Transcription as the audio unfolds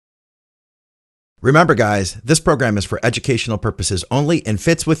Remember, guys, this program is for educational purposes only and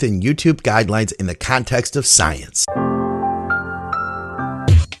fits within YouTube guidelines in the context of science.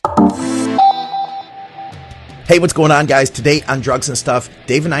 Hey, what's going on, guys? Today on Drugs and Stuff,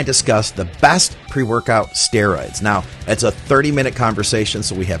 Dave and I discuss the best pre-workout steroids. Now, it's a 30-minute conversation,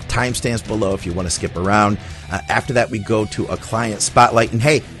 so we have timestamps below if you want to skip around. After that, we go to a client spotlight. And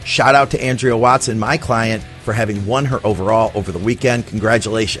hey, shout out to Andrea Watson, my client, for having won her overall over the weekend.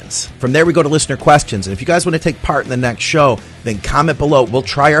 Congratulations. From there, we go to listener questions. And if you guys want to take part in the next show, then comment below. We'll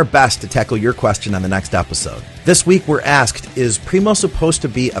try our best to tackle your question on the next episode. This week, we're asked, is Primo supposed to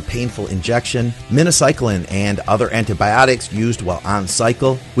be a painful injection? Minocycline and other antibiotics used while on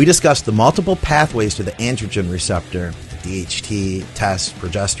cycle? We discuss the multiple pathways to the androgen receptor, DHT, test,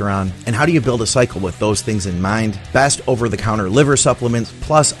 progesterone, and how do you build a cycle with those things in mind? Best over-the-counter liver supplements,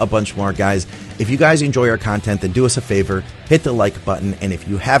 plus a bunch more, guys. If you guys enjoy our content, then do us a favor, hit the like button, and if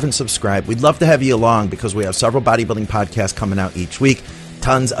you haven't subscribed, we'd love to have you along because we have several bodybuilding podcasts coming out each week,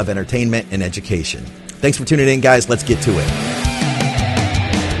 tons of entertainment and education. Thanks for tuning in, guys. Let's get to it.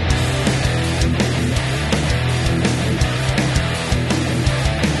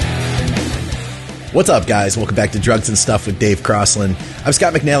 What's up, guys? Welcome back to Drugs and Stuff with Dave Crosland. I'm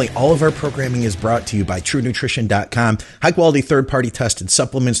Scott McNally. All of our programming is brought to you by TrueNutrition.com. High-quality, third-party tested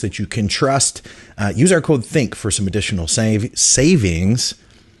supplements that you can trust. Use our code THINK for some additional savings.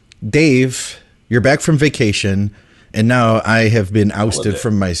 Dave, you're back from vacation, and now I have been ousted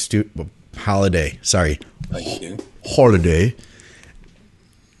from my holiday. Thank you. Holiday.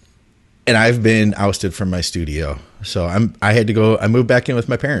 And I've been ousted from my studio. So I had to go. I moved back in with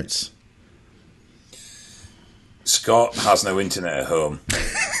my parents. Scott has no internet at home.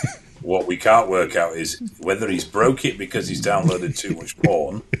 What we can't work out is whether he's broke it because he's downloaded too much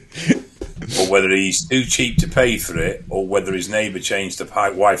porn, or whether he's too cheap to pay for it, or whether his neighbour changed the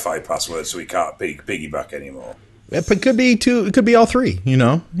Wi-Fi password so he can't piggyback anymore. It could be two. It could be all three. You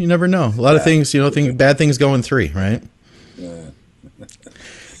know, you never know. A lot of things. Bad things go in three, right? Yeah.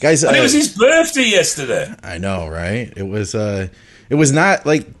 Guys, and it was his birthday yesterday. I know, right? It was not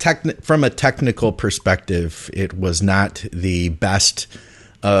like from a technical perspective, it was not the best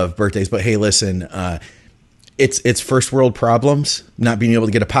of birthdays. But hey, listen, it's first world problems, not being able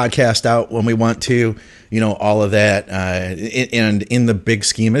to get a podcast out when we want to, all of that. And in the big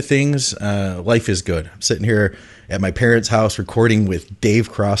scheme of things, life is good. I'm sitting here at my parents' house recording with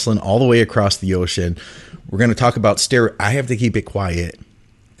Dave Crosland all the way across the ocean. We're going to talk about steroids. I have to keep it quiet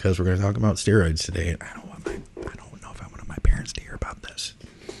because we're going to talk about steroids today. I don't know if I want my parents to hear about this.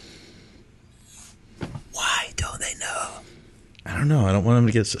 Why don't they know? I don't know. I don't want them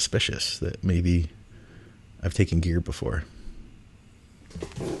to get suspicious that maybe I've taken gear before.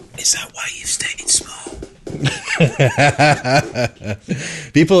 Is that why you stayed small?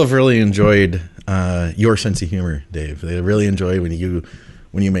 People have really enjoyed your sense of humor, Dave. They really enjoy when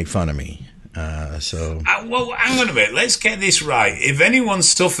you make fun of me. Well, hang on a minute. Let's get this right. If anyone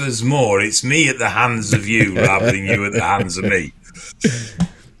suffers more, it's me at the hands of you rather than you at the hands of me.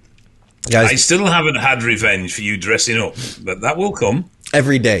 Guys, I still haven't had revenge for you dressing up, but that will come.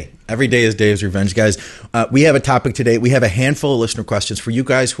 Every day is Dave's revenge, guys. We have a topic today. We have a handful of listener questions for you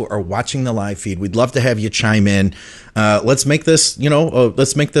guys who are watching the live feed. We'd love to have you chime in. Let's make this,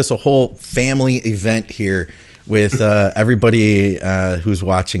 a whole family event here with everybody who's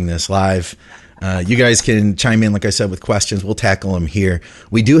watching this live. You guys can chime in, like I said, with questions. We'll tackle them here.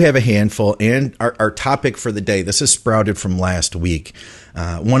 We do have a handful, and our topic for the day, this is sprouted from last week.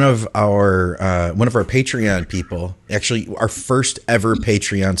 One of our Patreon people, actually our first ever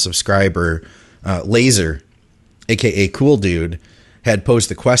Patreon subscriber, Laser, aka Cool Dude, had posed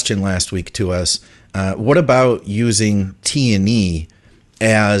the question last week to us. What about using T&E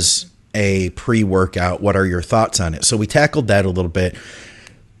as a pre-workout? What are your thoughts on it? So we tackled that a little bit,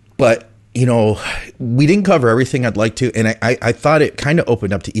 but we didn't cover everything I'd like to, and I thought it kind of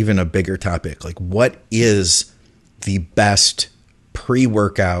opened up to even a bigger topic, like what is the best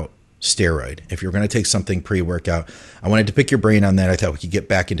pre-workout steroid? If you're going to take something pre-workout, I wanted to pick your brain on that. I thought we could get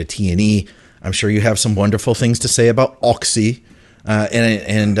back into T&E. I'm sure you have some wonderful things to say about Oxy,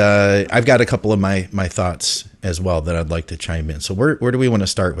 and I've got a couple of my thoughts as well that I'd like to chime in. So where do we want to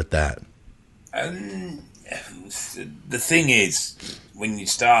start with that? The thing is, when you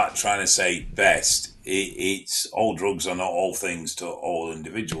start trying to say best, it's all drugs are not all things to all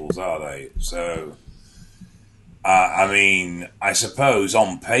individuals, are they? So, I suppose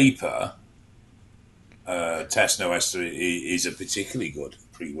on paper, Tesno Ester is a particularly good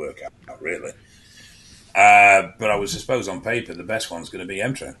pre-workout, really. But I suppose on paper, the best one's going to be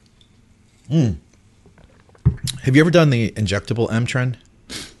Emtren. Have you ever done the injectable Emtren?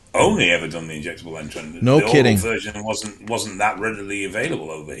 only ever done the injectable Emtren. No the kidding. The oral version wasn't that readily available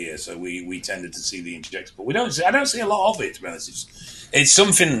over here, so we tended to see the injectable. I don't see a lot of it, to be honest. It's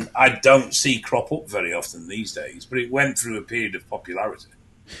something I don't see crop up very often these days, but it went through a period of popularity.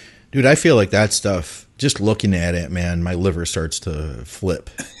 Dude, I feel like that stuff, just looking at it, man, my liver starts to flip.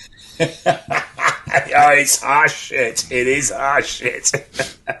 Oh, it's harsh shit. It is harsh shit.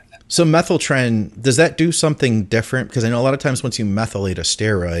 So methyltren, does that do something different? Because I know a lot of times once you methylate a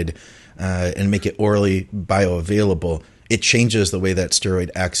steroid and make it orally bioavailable, it changes the way that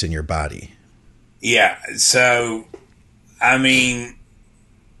steroid acts in your body. Yeah, so, I mean,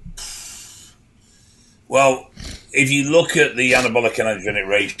 well, if you look at the anabolic and androgenic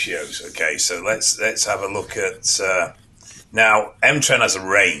ratios, okay, so let's have a look at, now, Emtren has a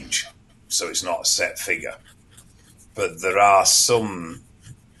range, so it's not a set figure, but there are some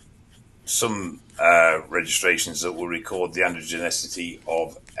registrations that will record the androgenicity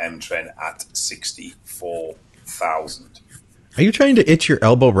of Emtren at 64,000. Are you trying to itch your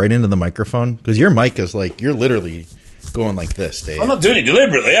elbow right into the microphone? Because your mic is like, you're literally going like this, Dave. I'm not doing it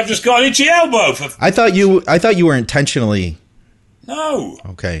deliberately. I've just got an itchy elbow. I thought you were intentionally. No.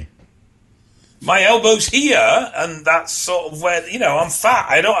 Okay. My elbow's here, and that's sort of where, I'm fat.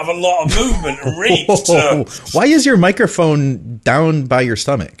 I don't have a lot of movement and reach. So. Why is your microphone down by your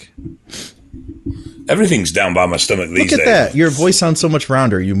stomach? Everything's down by my stomach these days. Look at that. Your voice sounds so much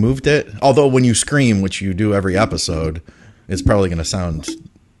rounder. You moved it. Although when you scream, which you do every episode, it's probably going to sound...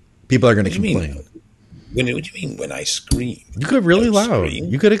 People are going to complain. What do you mean when I scream? You get really loud. Scream?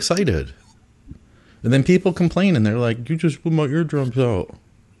 You get excited. And then people complain, and they're like, you just put my eardrums out.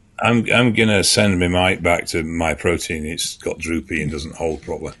 I'm gonna send my mic back to My Protein. It's got droopy and doesn't hold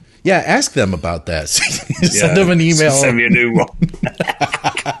properly. Yeah, ask them about that. Send them an email. Send me a new one.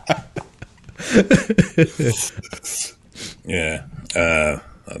 Yeah,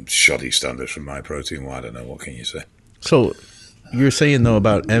 shoddy standards from My Protein. Well, I don't know. What can you say? So you're saying though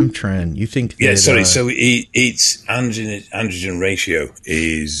about Emtren, you think? Yeah, sorry. So its androgen ratio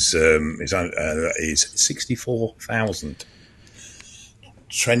is 64,000.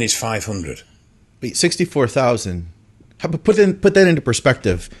 Tren is 500. Wait, 64,000. Put that into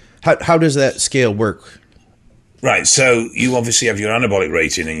perspective. How does that scale work? Right. So you obviously have your anabolic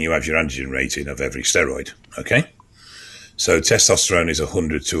rating and you have your androgen rating of every steroid. Okay. So testosterone is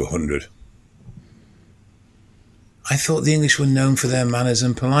 100 to 100. I thought the English were known for their manners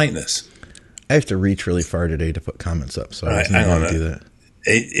and politeness. I have to reach really far today to put comments up, so I wasn't going to do that.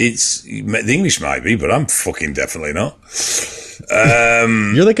 It's the English might be, but I'm fucking definitely not.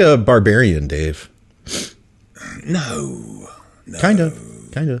 You're like a barbarian, Dave. No. Kind of.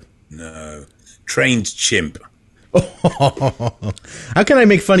 No. Trained chimp. How can I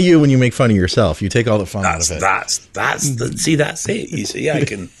make fun of you when you make fun of yourself? You take all the fun out of it. That's it. You see, I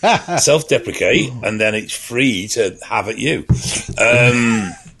can self-deprecate, and then it's free to have at you.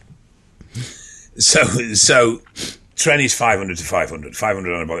 So Tren is 500 to 500. 500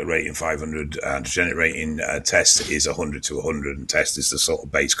 anabolic rating, 500 androgenic rating. Test is 100 to 100, and test is the sort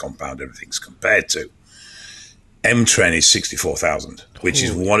of base compound everything's compared to. Emtren is 64,000, which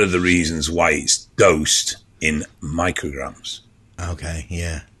is one of the reasons why it's dosed in micrograms. Okay,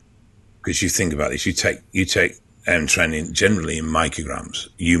 yeah. Because you think about this, you take Emtren generally in micrograms.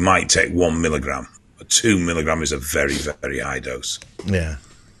 You might take 1 milligram. 2 milligram is a very, very high dose. Yeah.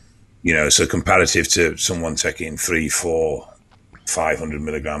 So comparative to someone taking 3, 4, 500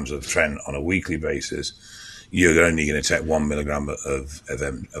 milligrams of Tren on a weekly basis, you're only going to take 1 milligram of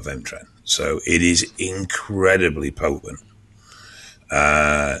Emtren. So it is incredibly potent.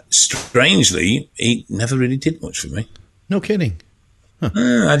 Strangely, it never really did much for me. No kidding.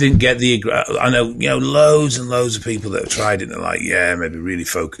 Huh. I didn't get I know, loads and loads of people that have tried it and they're like, yeah, maybe really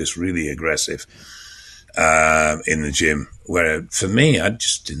focused, really aggressive in the gym. Where for me, I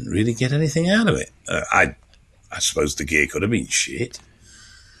just didn't really get anything out of it. I suppose the gear could have been shit.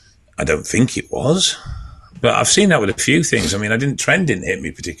 I don't think it was. But I've seen that with a few things. I mean, Tren didn't hit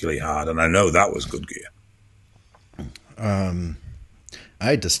me particularly hard, and I know that was good gear. I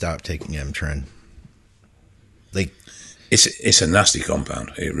had to stop taking Emtren. It's a nasty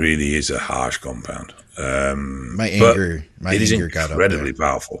compound. It really is a harsh compound. My anger got up there. It is incredibly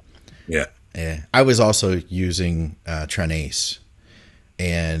powerful. Yeah. Yeah. I was also using Tren Ace,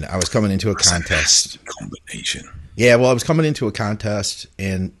 and I was coming into a contest. Combination. Yeah, well, I was coming into a contest,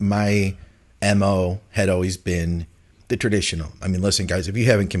 and my MO had always been the traditional. I mean, listen, guys, if you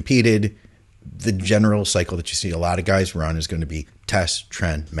haven't competed, the general cycle that you see a lot of guys run is going to be test,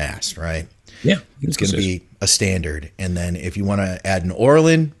 Tren, mass, right? Yeah. It's going to be a standard. And then if you want to add an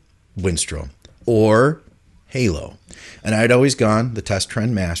Orlin, Winstrom, or Halo. And I'd always gone the test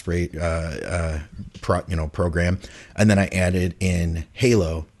trend mass rate program, and then I added in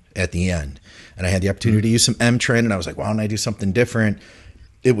Halo at the end. And I had the opportunity to use some M trend, and I was like, why don't I do something different?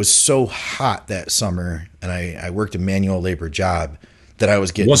 It was so hot that summer, and I worked a manual labor job that I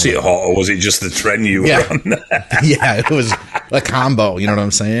was getting. Was it hot, or was it just the trend you were on? Yeah, it was a combo. You know what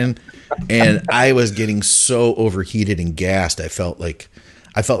I'm saying? And I was getting so overheated and gassed. I felt like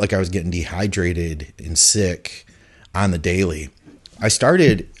I was getting dehydrated and sick on the daily. I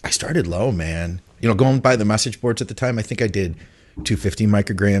started low, man. Going by the message boards at the time, I think I did 250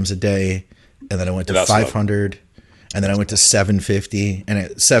 micrograms a day, and then I went to 500, and then I went to 750, and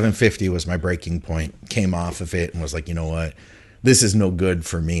at 750 was my breaking point. Came off of it and was like, you know what? This is no good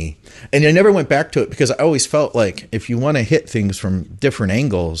for me. And I never went back to it because I always felt like if you want to hit things from different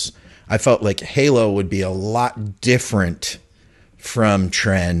angles, I felt like Halo would be a lot different from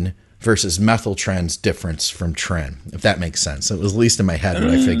Tren versus methyl Tren's difference from Tren, if that makes sense. It was at least in my head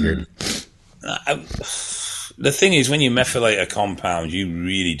what I figured. The thing is, when you methylate a compound, you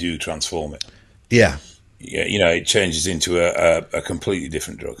really do transform it. Yeah. It changes into a completely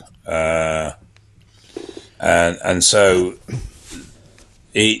different drug. And so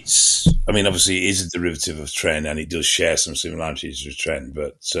obviously it is a derivative of Tren, and it does share some similarities with Tren,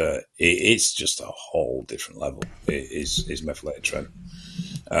 but it's just a whole different level. It is methylated Tren.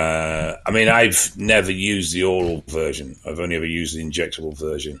 I've never used the oral version. I've only ever used the injectable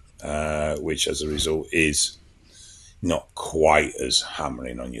version, which as a result is not quite as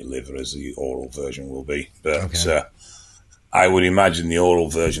hammering on your liver as the oral version will be. But okay. I would imagine the oral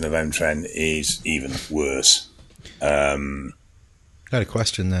version of M-Tren is even worse. Got a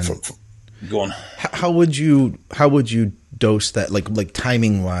question then. Go on. How would you dose that? Like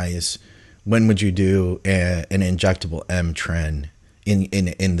timing wise, when would you do an injectable M-Tren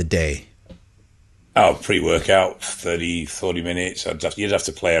in the day? Oh, pre-workout, 30 minutes. You'd have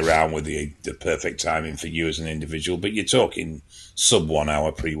to play around with the perfect timing for you as an individual, but you're talking sub 1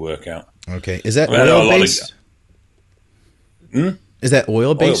 hour pre-workout. Okay. Is that oil-based? Is that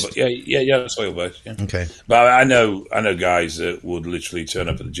oil-based? Yeah, it's oil-based. Yeah. Okay. But I know guys that would literally turn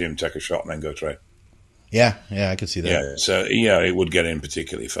up at the gym, take a shot, and then go train. Yeah, I could see that. Yeah, so it would get in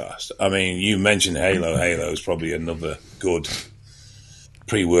particularly fast. I mean, you mentioned Halo. Halo is probably another good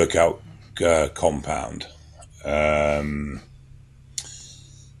pre-workout compound.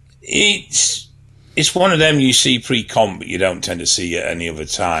 It's one of them you see pre-comp, but you don't tend to see it any other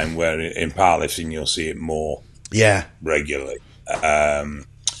time. Where in powerlifting you'll see it more, regularly.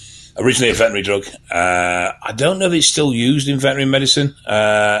 Originally a veterinary drug. I don't know if it's still used in veterinary medicine.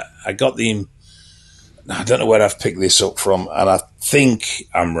 I don't know where I've picked this up from, and I think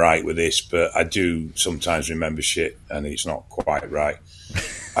I'm right with this, but I do sometimes remember shit, and it's not quite right.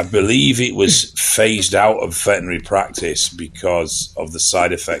 I believe it was phased out of veterinary practice because of the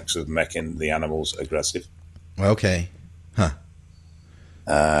side effects of making the animals aggressive. Okay. Huh.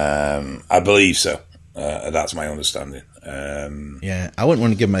 I believe so. That's my understanding. I wouldn't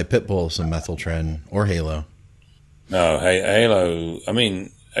want to give my pit bull some methyl Tren or Halo. No, Halo, I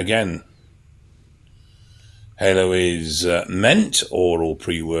mean, again, Halo is meant oral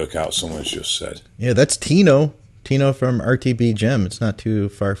pre-workout, someone's just said. Yeah, that's Tino from RTB Gym. It's not too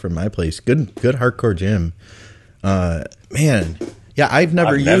far from my place. Good hardcore gym. Man, yeah, I've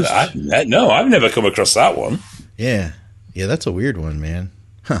never come across that one. Yeah, that's a weird one, man.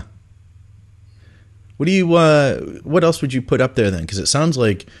 Huh. What else would you put up there then? Because it sounds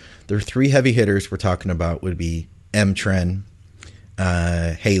like there are 3 heavy hitters we're talking about would be M-Tren,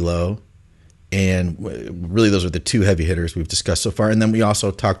 Halo, and really those are the 2 heavy hitters we've discussed so far. And then we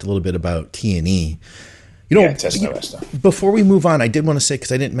also talked a little bit about T&E. Before we move on, I did want to say,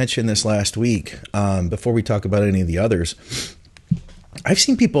 because I didn't mention this last week, before we talk about any of the others, I've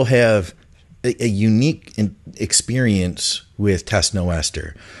seen people have a unique experience with Tesno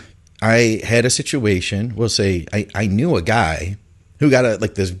Ester. I had a situation, we'll say, I knew a guy who got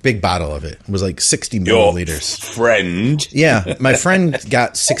this big bottle of it. It was like 60 milliliters. Your friend? Yeah, my friend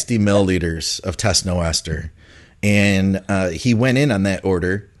got 60 milliliters of Tesno Ester, and he went in on that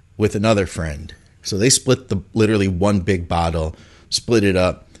order with another friend. So they split literally one big bottle, split it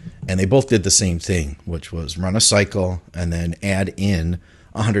up, and they both did the same thing, which was run a cycle and then add in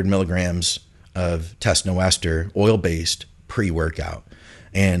 100 milligrams of Tesno Ester, oil-based, pre-workout.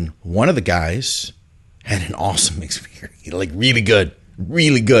 And one of the guys had an awesome experience, really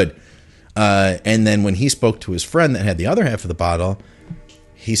good. And then when he spoke to his friend that had the other half of the bottle,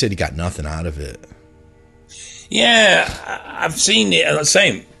 he said he got nothing out of it. Yeah, I've seen it.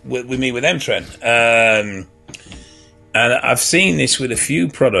 Same with me with M-Tren. And I've seen this with a few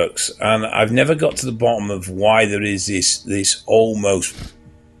products, and I've never got to the bottom of why there is this almost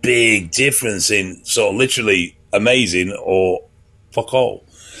big difference in sort of literally amazing or fuck all.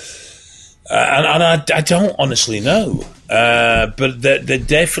 And I don't honestly know. But there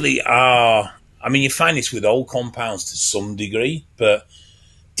definitely are. I mean, you find this with all compounds to some degree, but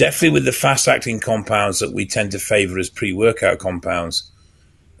definitely with the fast-acting compounds that we tend to favor as pre-workout compounds,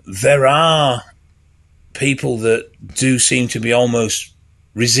 there are people that do seem to be almost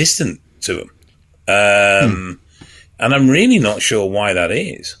resistant to them. And I'm really not sure why that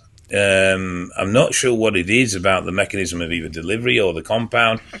is. I'm not sure what it is about the mechanism of either delivery or the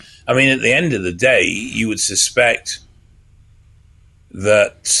compound. I mean, at the end of the day, you would suspect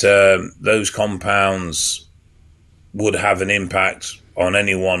that those compounds would have an impact on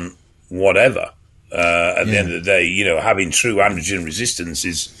anyone, whatever. At the end of the day, you know, having true androgen resistance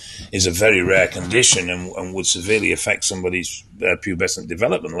is a very rare condition and would severely affect somebody's pubescent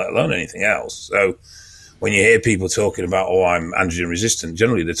development, let alone anything else. So when you hear people talking about, oh, I'm androgen resistant,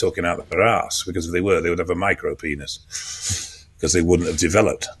 generally they're talking out their ass, because if they were, they would have a micro penis because they wouldn't have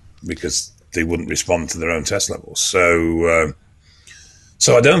developed, because they wouldn't respond to their own test levels. So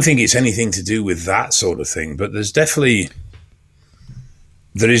I don't think it's anything to do with that sort of thing, but there is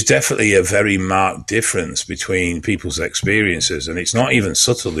definitely a very marked difference between people's experiences, and it's not even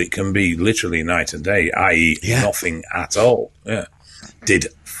subtle. It can be literally night and day, i.e. nothing at all. Yeah. Did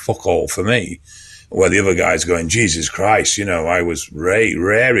fuck all for me. Where the other guy's going, Jesus Christ, you know, I was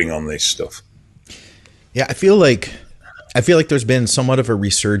raring on this stuff. Yeah, I feel like there's been somewhat of a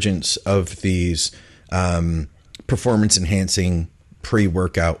resurgence of these performance enhancing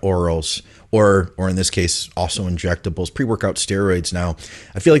pre-workout orals, or in this case also injectables, pre-workout steroids. Now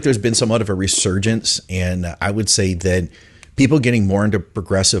I feel like there's been somewhat of a resurgence, and I would say that people getting more into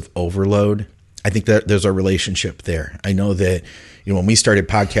progressive overload, I think that there's a relationship there. I know that, you know, when we started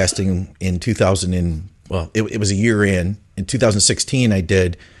podcasting in 2000 it was a year in 2016, I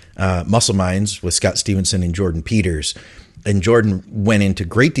did Muscle Minds with Scott Stevenson and Jordan Peters. And Jordan went into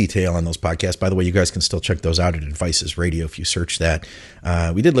great detail on those podcasts. By the way, you guys can still check those out at Advices Radio if you search that.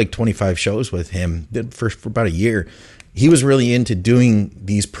 We did like 25 shows with him for about a year. He was really into doing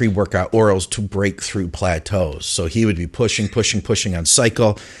these pre-workout orals to break through plateaus. So he would be pushing on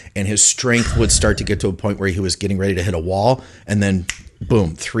cycle, and his strength would start to get to a point where he was getting ready to hit a wall, and then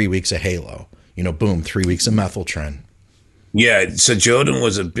boom, 3 weeks of Halo. You know, boom, 3 weeks of Methyltren. Yeah, so Jordan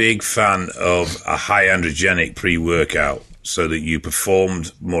was a big fan of a high androgenic pre-workout, so that you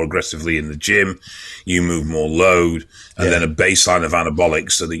performed more aggressively in the gym, you moved more load, and then a baseline of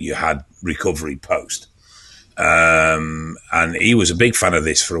anabolics so that you had recovery post. And he was a big fan of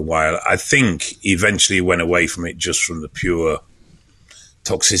this for a while. I think eventually he went away from it just from the pure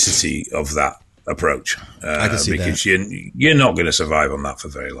toxicity of that approach. I can see because that. You're not going to survive on that for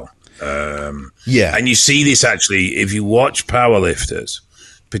very long. And you see this actually if you watch powerlifters,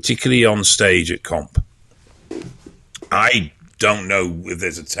 particularly on stage at comp. I don't know if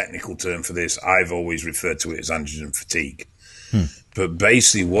there's a technical term for this. I've always referred to it as androgen fatigue. But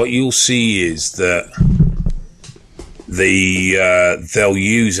basically what you'll see is that they'll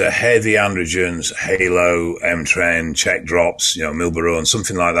use a heavy androgens, Halo, M-Tren, check drops, you know, Milburone,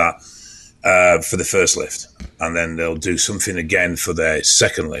 something like that, for the first lift. And then they'll do something again for their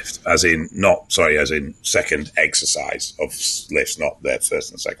second lift, as in second exercise of lifts, not their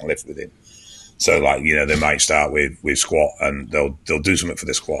first and second lift within. So, like, you know, they might start with squat, and they'll do something for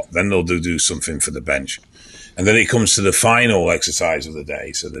the squat. Then they'll do something for the bench. And then it comes to the final exercise of the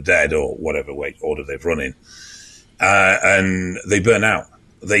day, so the dead or whatever weight order they've run in. And they burn out.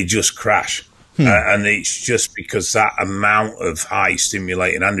 They just crash. And it's just because that amount of high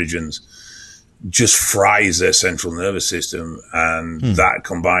stimulating androgens just fries their central nervous system. And that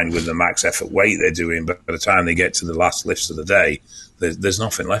combined with the max effort weight they're doing, but by the time they get to the last lifts of the day, there's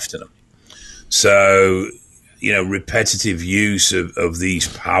nothing left in them. So, you know, repetitive use of these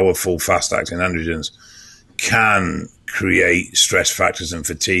powerful fast-acting androgens can create stress factors and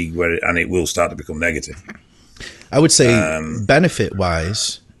fatigue, and it will start to become negative. I would say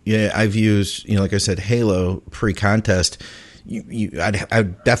benefit-wise, I've used, like I said, Halo pre-contest.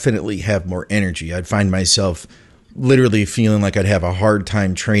 I'd definitely have more energy. I'd find myself literally feeling like I'd have a hard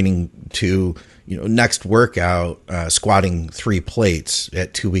time training to, next workout, squatting 3 plates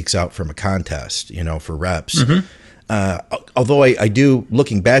at 2 weeks out from a contest, for reps. Although I do,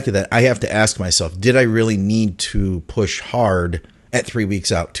 looking back at that, I have to ask myself, did I really need to push hard at 3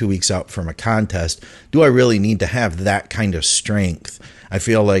 weeks out, 2 weeks out from a contest? Do I really need to have that kind of strength? I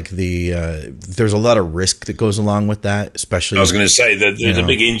feel like there's a lot of risk that goes along with that, especially. I was going to say that there's a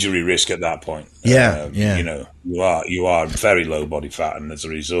big injury risk at that point. Yeah. You know, you are very low body fat, and as a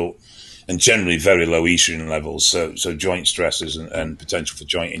result, and generally very low estrogen levels. So joint stresses and potential for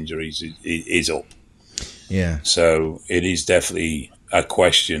joint injuries is up. Yeah. So it is definitely a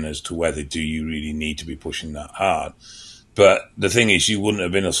question as to whether do you really need to be pushing that hard. But the thing is, you wouldn't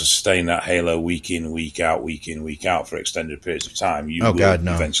have been able to sustain that halo week in, week out for extended periods of time. You will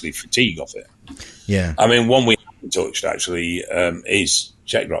eventually fatigue off it. Yeah. I mean, one we haven't touched, actually, is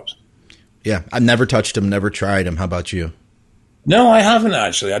check drops. Yeah. I've never touched them, never tried them. How about you? No, I haven't,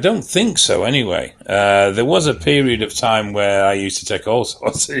 actually. I don't think so, anyway. There was a period of time where I used to take all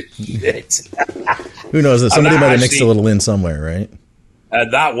sorts of shit. Who knows? Somebody might have mixed a little in somewhere, right?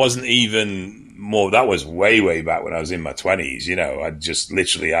 That wasn't even... that was way back when I was in my 20s, you know. I just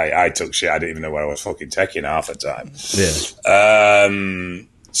literally, I took shit. I didn't even know what I was fucking taking half the time. Yeah.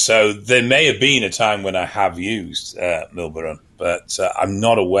 So there may have been a time when I have used Milburn, but I'm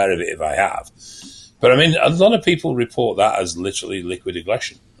not aware of it if I have. But I mean, a lot of people report that as literally liquid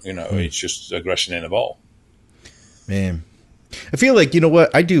aggression. You know, it's just aggression in a ball. Man, I feel like, you know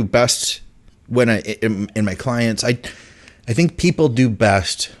what, I do best when in my clients, I think people do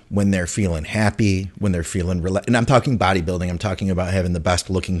best when they're feeling happy, when they're feeling relaxed. And I'm talking bodybuilding. I'm talking about having the best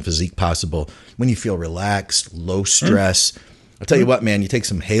looking physique possible. When you feel relaxed, low stress. I'll tell you what, man, you take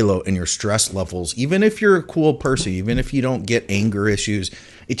some halo and your stress levels, even if you're a cool person, even if you don't get anger issues,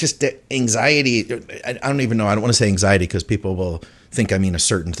 it's just the anxiety. I don't even know. I don't want to say anxiety because people will think I mean a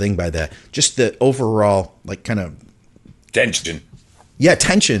certain thing by that. Just the overall, like, kind of tension. Yeah,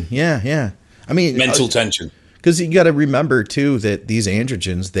 tension. Yeah. I mean, mental tension. Because you got to remember, too, that these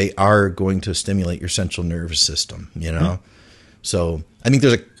androgens, they are going to stimulate your central nervous system, you know? So I think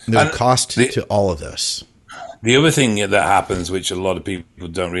there's a cost to all of this. The other thing that happens, which a lot of people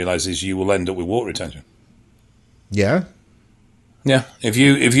don't realize, is you will end up with water retention. Yeah? Yeah. If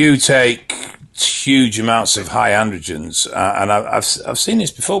you take huge amounts of high androgens, and I've seen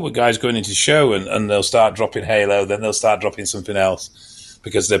this before with guys going into show and they'll start dropping halo, then they'll start dropping something else,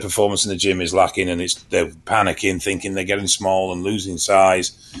 because their performance in the gym is lacking and they're panicking, thinking they're getting small and losing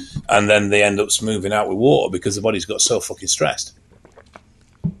size. And then they end up smoothing out with water because the body's got so fucking stressed.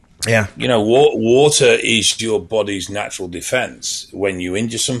 Yeah. You know, water is your body's natural defense. When you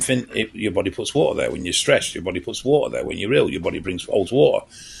injure something, your body puts water there. When you're stressed, your body puts water there. When you're ill, your body holds water.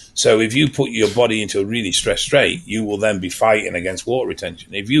 So if you put your body into a really stressed state, you will then be fighting against water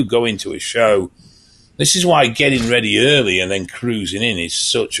retention. If you go into a show, this is why getting ready early and then cruising in is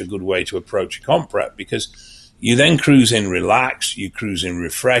such a good way to approach a comp prep, because you then cruise in relaxed, you cruise in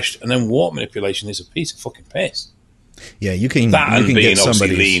refreshed, and then water manipulation is a piece of fucking piss. Yeah, you can being get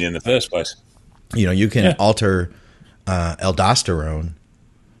somebody lean in the first place. You know, you can alter aldosterone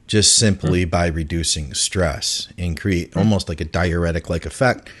just simply by reducing stress and create almost like a diuretic-like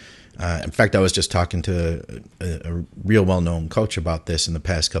effect. In fact, I was just talking to a real well-known coach about this in the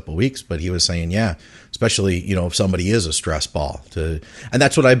past couple of weeks, but he was saying, yeah, especially, you know, if somebody is a stress ball. And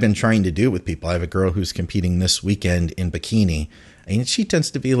that's what I've been trying to do with people. I have a girl who's competing this weekend in bikini, and she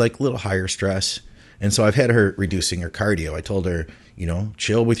tends to be like a little higher stress. And so I've had her reducing her cardio. I told her, you know,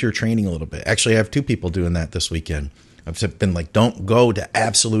 chill with your training a little bit. Actually, I have 2 people doing that this weekend. I've been like, don't go to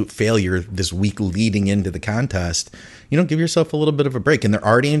absolute failure this week leading into the contest. You know, give yourself a little bit of a break. And they're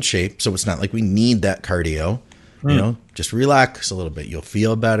already in shape, so it's not like we need that cardio. You know, just relax a little bit. You'll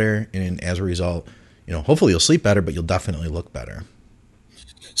feel better. And as a result, you know, hopefully you'll sleep better, but you'll definitely look better.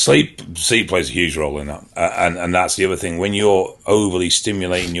 Sleep plays a huge role in that. And that's the other thing. When you're overly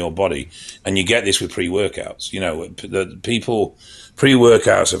stimulating your body, and you get this with pre-workouts, you know, the people...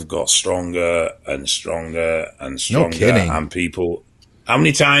 Pre-workouts have got stronger and stronger and stronger. No kidding. And people, how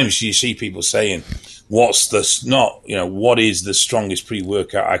many times do you see people saying, what is the strongest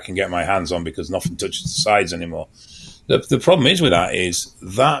pre-workout I can get my hands on because nothing touches the sides anymore? The problem is with that is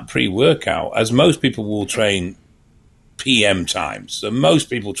that pre-workout, as most people will train PM times, so most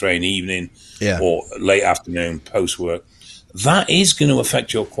people train evening or late afternoon post-work, that is going to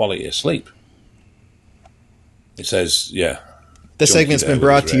affect your quality of sleep. It says, This segment's been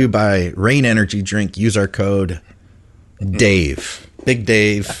brought to you by Rain Energy Drink. Use our code Dave, Big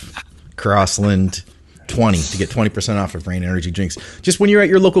Dave, Crossland 20 to get 20% off of Rain Energy Drinks. Just when you're at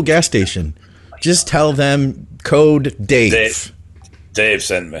your local gas station, just tell them code Dave. Dave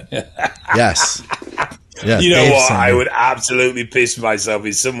sent me. Yes. You know Dave what? I would absolutely piss myself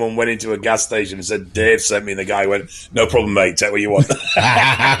if someone went into a gas station and said, Dave sent me, and the guy went, no problem, mate, take what you want.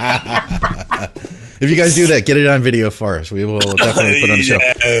 If you guys do that, get it on video for us. We will definitely put it on the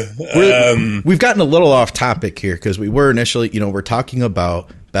show. We've gotten a little off topic here because we were initially, we're talking about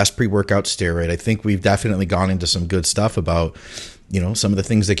best pre-workout steroid. I think we've definitely gone into some good stuff about, some of the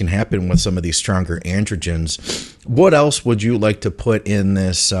things that can happen with some of these stronger androgens. What else would you like to put in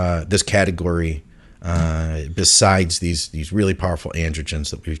this category besides these really powerful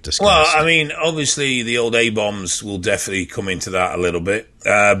androgens that we've discussed? Well, I mean, obviously the old A-bombs will definitely come into that a little bit.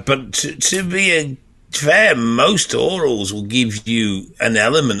 But to be fair, most orals will give you an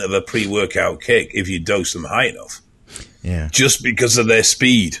element of a pre-workout kick if you dose them high enough. Yeah. Just because of their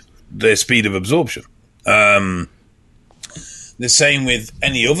speed of absorption. The same with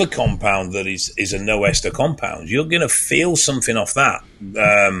any other compound that is a no ester compound. You're going to feel something off that.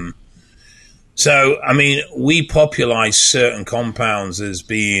 So, I mean, we popularize certain compounds as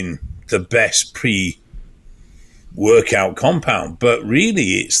being the best pre-workout compound, but really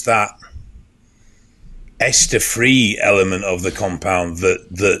it's that ester-free element of the compound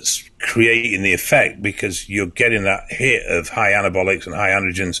that's creating the effect, because you're getting that hit of high anabolics and high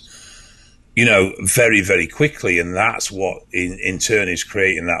androgens, very, very quickly, and that's what in turn is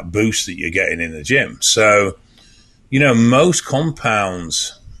creating that boost that you're getting in the gym. So, most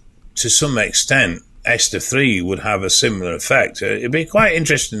compounds, to some extent, ester-3 would have a similar effect. It'd be quite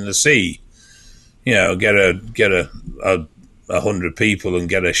interesting to see, get a 100 people and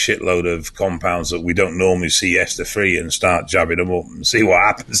get a shitload of compounds that we don't normally see ester-free and start jabbing them up and see what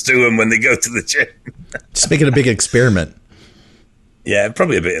happens to them when they go to the gym. Just make it a big experiment. Yeah,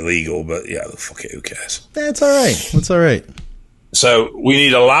 probably a bit illegal, but yeah, fuck it, who cares? That's all right. That's all right. So we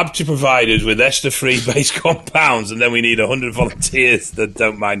need a lab to provide us with ester-free based compounds, and then we need 100 volunteers that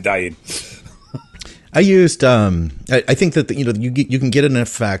don't mind dying. I used, I think that, you can get an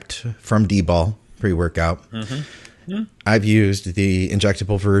effect from D-ball pre-workout. Mm-hmm. Mm-hmm. I've used the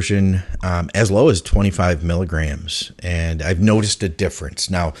injectable version as low as 25 milligrams, and I've noticed a difference.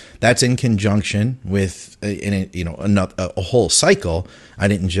 Now, that's in conjunction with, a whole cycle. I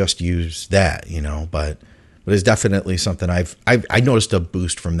didn't just use that, but it's definitely something I noticed a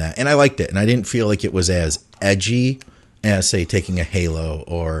boost from that, and I liked it, and I didn't feel like it was as edgy as, say, taking a Halo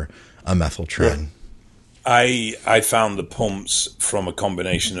or a Methyltren. Yeah. I found the pumps from a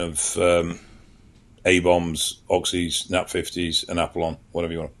combination of A-bombs, Oxys, NAP50s, and Apollon,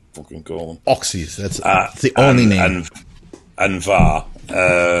 whatever you want to fucking call them. Oxys, that's the only name. And VAR.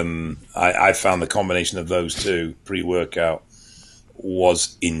 I found the combination of those two pre-workout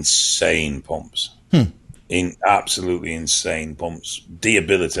was insane pumps. Absolutely insane pumps,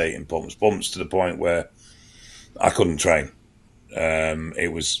 debilitating pumps to the point where I couldn't train.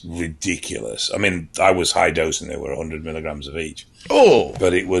 It was ridiculous. I mean, I was high dosing; they were 100 milligrams of each. Oh,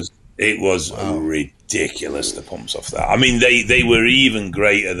 but it was ridiculous, the pumps off that. I mean, they were even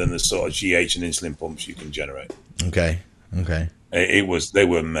greater than the sort of GH and insulin pumps you can generate. Okay. They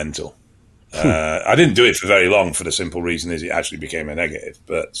were mental. I didn't do it for very long for the simple reason is it actually became a negative.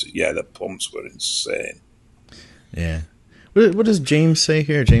 But yeah, the pumps were insane. Yeah. What does James say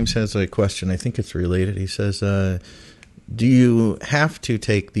here? James has a question. I think it's related. He says, do you have to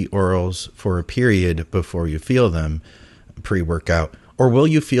take the orals for a period before you feel them pre-workout, or will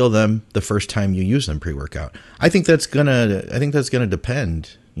you feel them the first time you use them pre-workout? I think that's gonna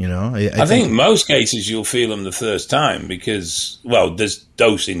depend. I think most cases you'll feel them the first time because, well, there's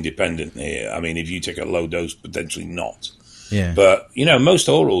dose independent here. I mean, if you take a low dose, potentially not. Yeah. But, most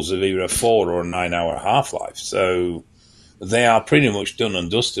orals have either a 4 or a 9 hour half-life. So they are pretty much done and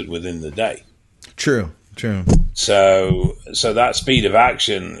dusted within the day. True. So that speed of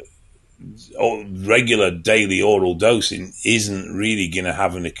action, regular daily oral dosing isn't really going to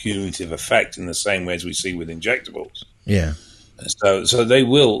have an accumulative effect in the same way as we see with injectables. Yeah. So they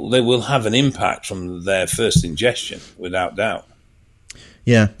will have an impact from their first ingestion, without doubt.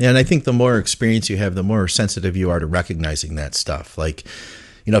 Yeah, and I think the more experience you have, the more sensitive you are to recognizing that stuff. Like,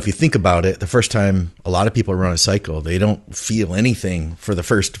 if you think about it, the first time a lot of people run a cycle, they don't feel anything for the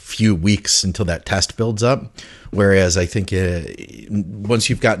first few weeks until that test builds up. Whereas I think once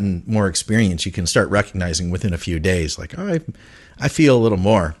you've gotten more experience, you can start recognizing within a few days, like, oh, I feel a little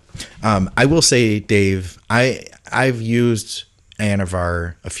more. I will say, Dave, I've used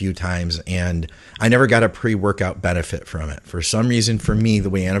Anavar a few times, and I never got a pre-workout benefit from it. For some reason, for me, the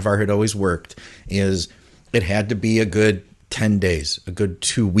way Anavar had always worked is it had to be a good 10 days, a good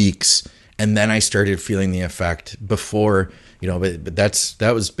 2 weeks, and then I started feeling the effect before, but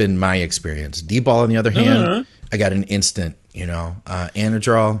that was been my experience. D-ball, on the other hand, I got an instant,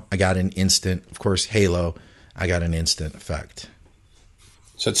 Anadrol, I got an instant. Of course, Halo, I got an instant effect.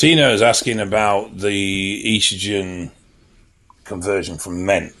 So Tina is asking about the estrogen conversion from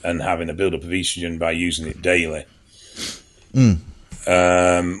men and having a buildup of estrogen by using it daily.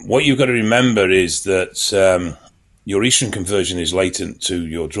 What you've got to remember is that your estrogen conversion is latent to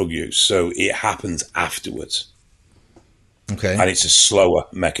your drug use, so it happens afterwards. Okay. And it's a slower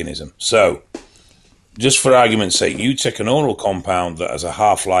mechanism. So, just for argument's sake, you take an oral compound that has a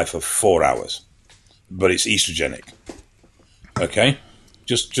half-life of 4 hours, but it's estrogenic. Okay?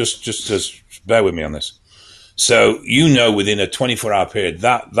 Just bear with me on this. So, within a 24-hour period,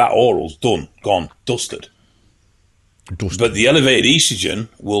 that oral's done, gone, dusted. But the elevated estrogen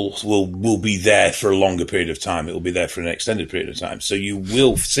will be there for a longer period of time. It will be there for an extended period of time. So you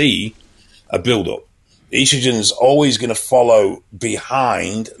will see a build-up. Estrogen is always going to follow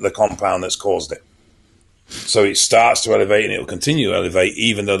behind the compound that's caused it. So it starts to elevate and it will continue to elevate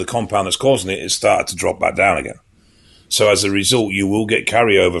even though the compound that's causing it has started to drop back down again. So as a result, you will get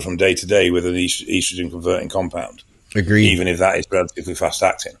carryover from day to day with an estrogen-converting compound. Agreed. Even if that is relatively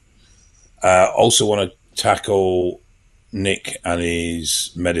fast-acting. Also want to tackle Nick and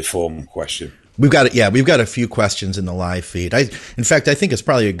his Mediform question. We've got a few questions in the live feed. In fact, I think it's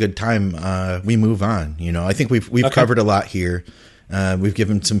probably a good time we move on. I think we've covered a lot here. We've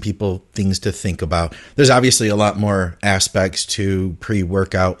given some people things to think about. There's obviously a lot more aspects to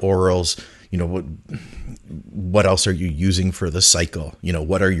pre-workout orals. What else are you using for the cycle?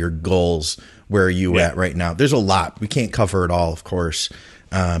 What are your goals? Where are you at right now? There's a lot. We can't cover it all, of course.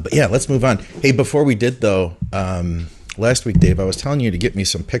 But yeah, let's move on. Hey, before we did though, last week, Dave, I was telling you to get me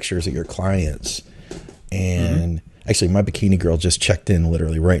some pictures of your clients. And actually, my bikini girl just checked in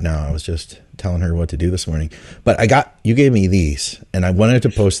literally right now. I was just telling her what to do this morning. But you gave me these, and I wanted to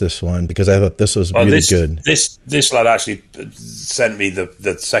post this one because I thought this was really good. This lad actually sent me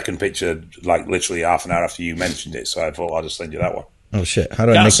the second picture, like literally half an hour after you mentioned it. So I thought I'll just send you that one. Oh, shit. How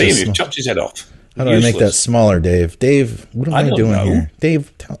do I make this? You've chopped his head off. How do I make that smaller, Dave? Dave, what am I doing here?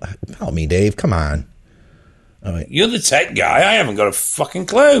 Dave, tell me, Dave. Come on. Oh, you're the tech guy. I haven't got a fucking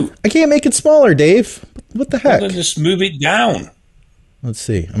clue. I can't make it smaller, Dave. What the heck? Well, then just move it down. Let's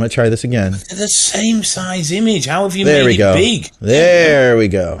see. I'm going to try this again. It's the same size image. How have you made it big? There we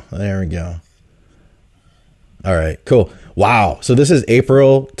go. All right, cool. Wow. So this is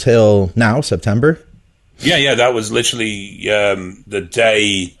April till now, September? Yeah. That was literally the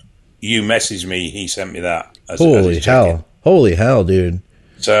day you messaged me. He sent me that. Holy hell, dude.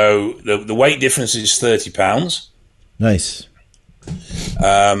 So the weight difference is 30 pounds. Nice.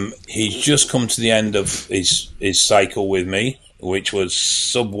 He's just come to the end of his cycle with me, which was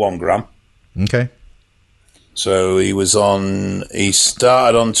sub 1 gram. Okay. So he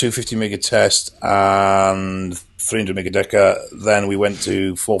started on 250 megadeca and 300 megadeca. Then we went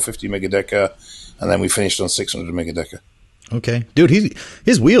to 450 megadeca, and then we finished on 600 megadeca. Okay, dude,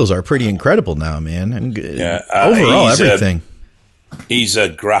 his wheels are pretty incredible now, man. And overall, everything. He's a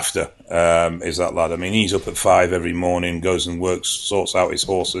grafter, is that lad. I mean, he's up at 5 every morning, goes and works, sorts out his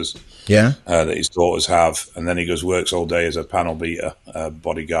horses that his daughters have, and then he goes works all day as a panel beater,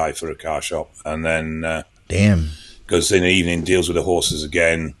 body guy for a car shop, and then goes in the evening, deals with the horses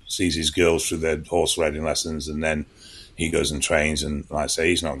again, sees his girls through their horse riding lessons, and then he goes and trains, and like I say,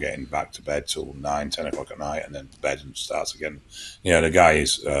 he's not getting back to bed till 9, 10 o'clock at night, and then bed and starts again. The guy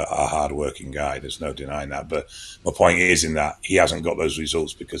is a hard-working guy. There's no denying that. But my point is in that he hasn't got those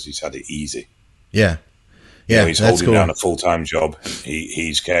results because he's had it easy. Yeah. He's holding down a full-time job.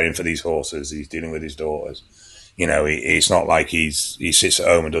 He's caring for these horses. He's dealing with his daughters. It's not like he sits at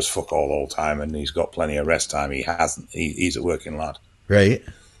home and does fuck all the time, and he's got plenty of rest time. He hasn't. He's a working lad. Right.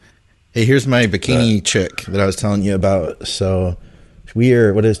 Hey, here's my bikini chick that I was telling you about. So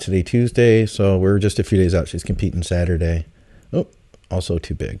what is today? Tuesday. So we're just a few days out. She's competing Saturday. Oh, also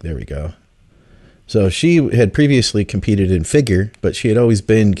too big. There we go. So she had previously competed in figure, but she had always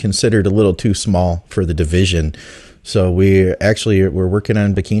been considered a little too small for the division. So we're working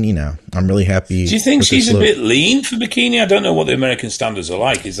on bikini now. I'm really happy. Do you think she's a bit lean for bikini? I don't know what the American standards are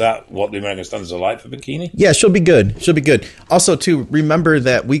like. Is that what the American standards are like for bikini? Yeah, she'll be good. Also, too, remember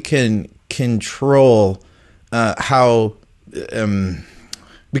that we can control how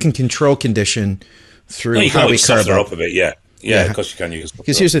we can control condition through how we carb her up a bit. Yeah, of course you can.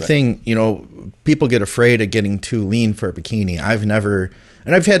 Because here's the thing, people get afraid of getting too lean for a bikini.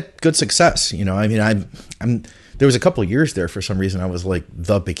 I've had good success. There was a couple of years there, for some reason, I was like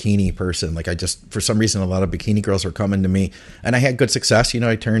the bikini person. Like for some reason, a lot of bikini girls were coming to me, and I had good success.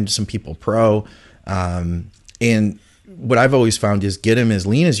 I turned some people pro. And what I've always found is get them as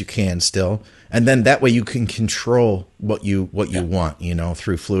lean as you can still. And then that way you can control what you want,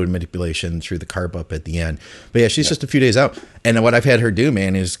 through fluid manipulation, through the carb up at the end. But yeah, she's just a few days out. And what I've had her do,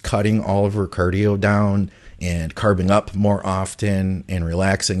 man, is cutting all of her cardio down and carbing up more often and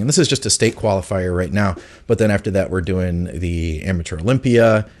relaxing. And this is just a state qualifier right now. But then after that, we're doing the Amateur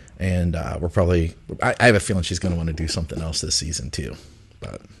Olympia, and we're probably, I have a feeling she's going to want to do something else this season too.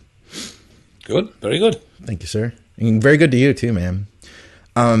 But good. Very good. Thank you, sir. And very good to you too, man.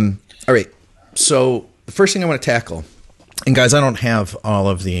 All right. So the first thing I want to tackle, and guys, I don't have all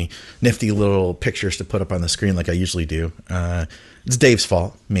of the nifty little pictures to put up on the screen like I usually do. It's Dave's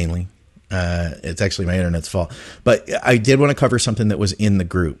fault, mainly. It's actually my internet's fault. But I did want to cover something that was in the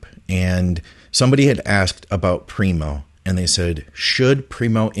group. And somebody had asked about Primo. And they said, should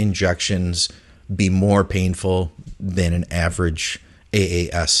Primo injections be more painful than an average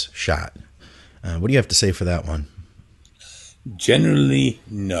AAS shot? What do you have to say for that one? Generally,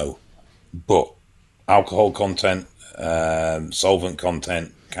 no. But alcohol content, solvent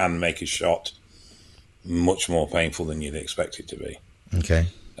content can make a shot much more painful than you'd expect it to be. Okay.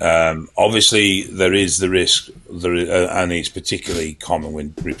 Obviously, there is the risk, and it's particularly common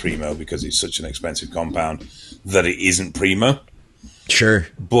with Primo because it's such an expensive compound, that it isn't Primo. Sure.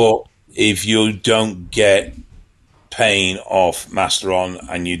 But if you don't get pain off Masteron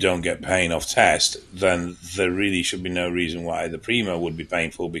and you don't get pain off Test, then there really should be no reason why the Primo would be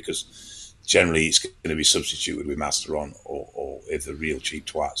painful, because generally it's going to be substituted with Masteron or if the real cheap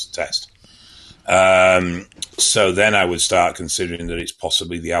twats, Test. So then I would start considering that it's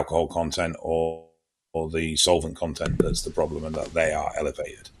possibly the alcohol content or the solvent content that's the problem, and that they are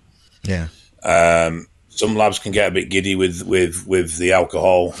elevated. Yeah. Some labs can get a bit giddy with the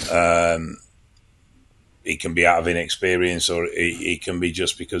alcohol. It can be out of inexperience, or it can be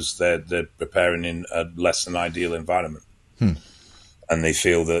just because they're preparing in a less than ideal environment, and they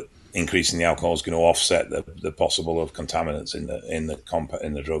feel that increasing the alcohol is going to offset the possible of contaminants in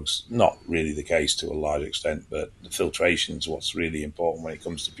the drugs. Not really the case to a large extent, but the filtration is what's really important when it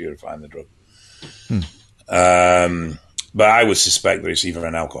comes to purifying the drug. But I would suspect that it's either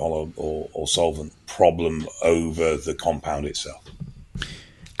an alcohol or solvent problem over the compound itself.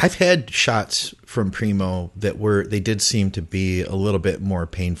 I've had shots from Primo that they did seem to be a little bit more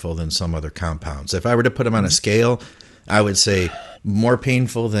painful than some other compounds. If I were to put them on a scale, I would say more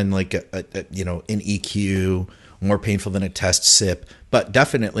painful than like an EQ, more painful than a Test sip, but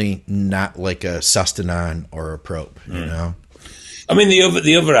definitely not like a Sustanon or a Probe. You know, I mean,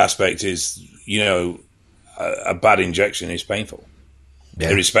 the other aspect is, a bad injection is painful.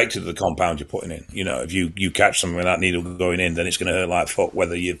 Yeah. Irrespective of the compound you're putting in. If you catch something with that needle going in, then it's going to hurt like fuck,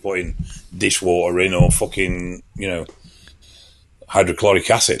 whether you're putting dishwater in or fucking, hydrochloric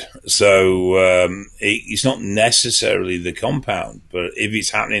acid. So it's not necessarily the compound, but if it's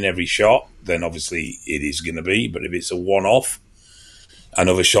happening every shot, then obviously it is going to be. But if it's a one-off and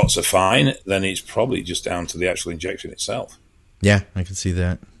other shots are fine, then it's probably just down to the actual injection itself. Yeah, I can see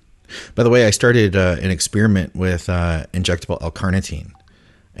that. By the way, I started an experiment with injectable L-carnitine,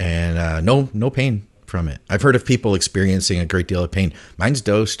 and no pain from it. I've heard of people experiencing a great deal of pain. Mine's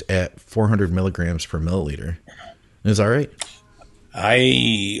dosed at 400 milligrams per milliliter. It was all right.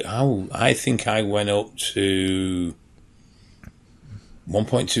 I think I went up to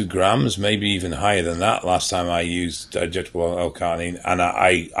 1.2 grams, maybe even higher than that last time I used injectable L-carnitine, and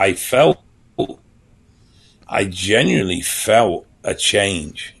I genuinely felt a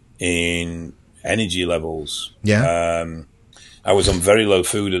change in energy levels. Yeah. I was on very low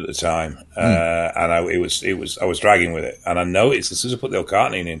food at the time, and I was dragging with it, and I noticed as soon as I put the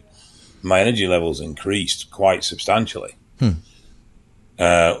L-carnitine in, my energy levels increased quite substantially.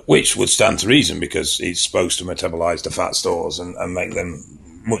 Which would stand to reason because it's supposed to metabolize the fat stores and make them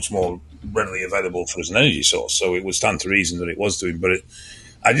much more readily available for as an energy source. So it would stand to reason that it was doing. But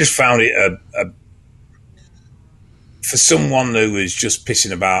I just found it for someone who was just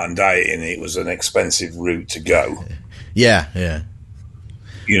pissing about and dieting, it was an expensive route to go. Yeah.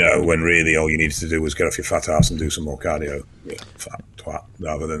 When really all you needed to do was get off your fat ass and do some more cardio. Fat twat,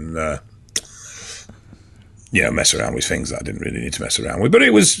 rather than mess around with things that I didn't really need to mess around with. But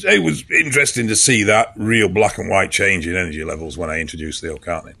it was interesting to see that real black and white change in energy levels when I introduced the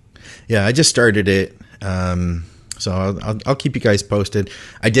L-carnitine. Yeah, I just started it, so I'll keep you guys posted.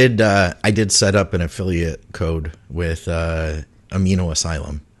 I did set up an affiliate code with Amino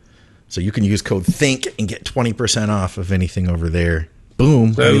Asylum, so you can use code THINK and get 20% off of anything over there.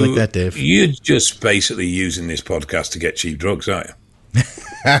 Boom! So how do you like that, Dave? You're just basically using this podcast to get cheap drugs, aren't you?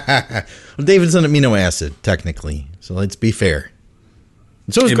 Well, David's an amino acid, technically, so let's be fair.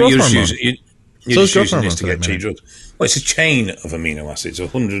 So is growth hormone. You're just using this to get cheap drugs. Well, it's a chain of amino acids,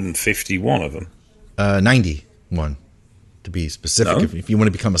 151 of them. 91, to be specific, no? if you want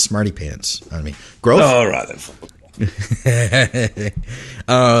to become a smarty pants on me. Growth? Oh, all right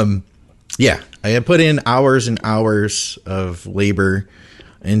then. Yeah, I have put in hours and hours of labor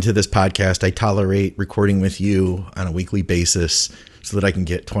into this podcast. I tolerate recording with you on a weekly basis so that I can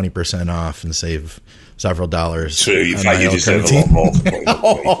get 20% off and save several dollars. True, in fact, you deserve a lot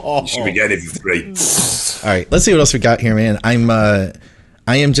more. You should be getting it for free. All right, let's see what else we got here, man.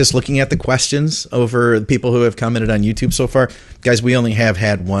 I am just looking at the questions over the people who have commented on YouTube so far. Guys, we only have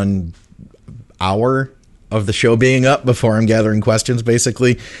had 1 hour of the show being up before I'm gathering questions,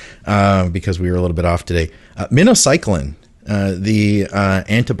 basically, because we were a little bit off today. Minocycline, the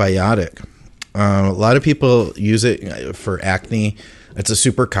antibiotic. A lot of people use it for acne. It's a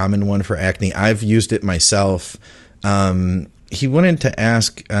super common one for acne. I've used it myself. He wanted to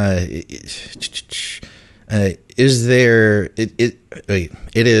ask, is there, it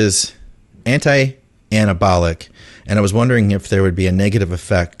is anti-anabolic, and I was wondering if there would be a negative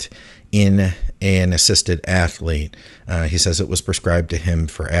effect in an assisted athlete. He says it was prescribed to him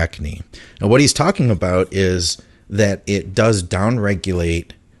for acne. Now, what he's talking about is that it does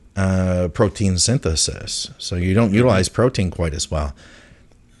downregulate protein synthesis, so you don't utilize protein quite as well.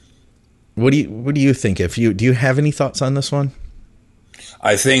 What do you think? Do you have any thoughts on this one?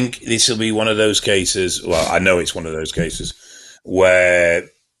 I think this will be one of those cases. Well, I know it's one of those cases where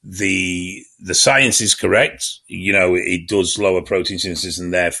the science is correct. You know, it does lower protein synthesis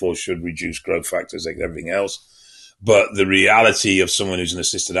and therefore should reduce growth factors like everything else. But the reality of someone who's an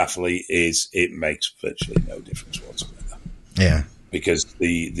assisted athlete is it makes virtually no difference whatsoever. Yeah. Because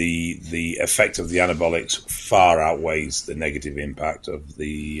the effect of the anabolics far outweighs the negative impact of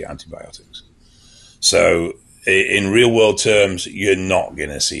the antibiotics. So in real world terms, you're not going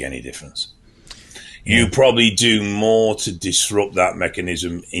to see any difference. You probably do more to disrupt that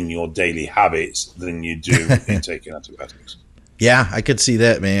mechanism in your daily habits than you do in taking antibiotics. Yeah, I could see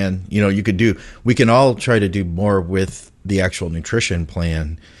that, man. You know, we can all try to do more with the actual nutrition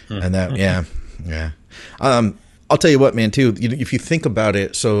plan. And that, yeah. I'll tell you what, man, too, if you think about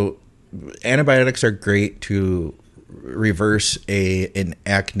it, so antibiotics are great to reverse an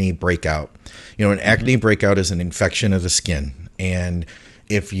acne breakout. You know, an acne breakout is an infection of the skin. And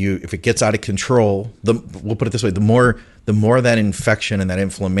if it gets out of control, we'll put it this way, the more that infection and that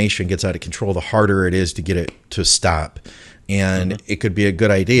inflammation gets out of control, the harder it is to get it to stop. And it could be a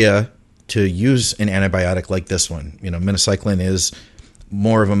good idea to use an antibiotic like this one. You know, minocycline is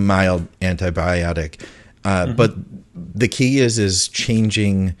more of a mild antibiotic. But the key is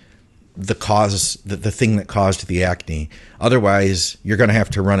changing the cause, the thing that caused the acne. Otherwise, you're going to have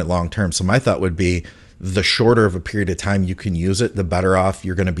to run it long term. So my thought would be the shorter of a period of time you can use it, the better off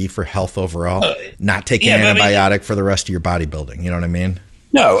you're going to be for health overall. Not taking an antibiotic for the rest of your bodybuilding. You know what I mean?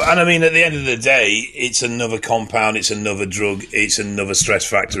 No, and I mean, at the end of the day, it's another compound, it's another drug, it's another stress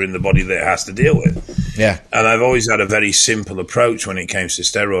factor in the body that it has to deal with. Yeah. And I've always had a very simple approach when it comes to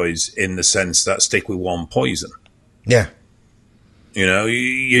steroids in the sense that stick with one poison. Yeah. You know,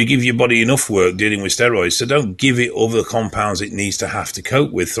 you give your body enough work dealing with steroids, so don't give it other compounds it needs to have to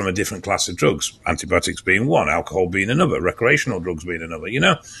cope with from a different class of drugs. Antibiotics being one, alcohol being another, recreational drugs being another. You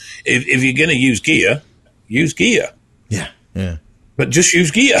know, if you're going to use gear, use gear. Yeah, yeah. But just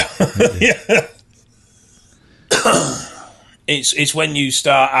use gear. Yeah. It's when you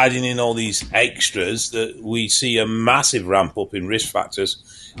start adding in all these extras that we see a massive ramp up in risk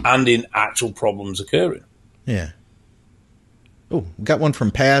factors and in actual problems occurring. Yeah. Oh, got one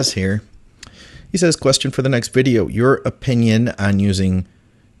from Paz here. He says, question for the next video. Your opinion on using,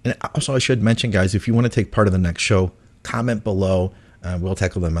 and also I should mention, guys, if you want to take part of the next show, comment below. We'll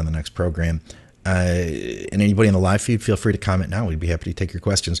tackle them on the next program. And anybody in the live feed, feel free to comment now. We'd be happy to take your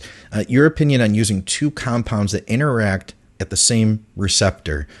questions. Your opinion on using two compounds that interact at the same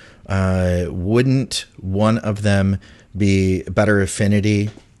receptor. Wouldn't one of them be better affinity,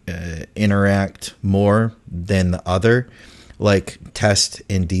 interact more than the other? Like Test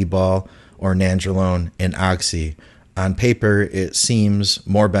and D-bol or Nandrolone and Oxy. On paper, it seems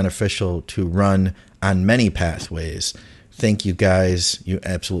more beneficial to run on many pathways. Thank you, guys. You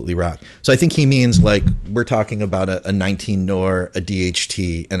absolutely rock. So I think he means like we're talking about a 19-nor, a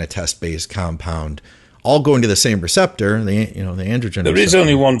DHT, and a test-based compound, all going to the same receptor. The androgen. There is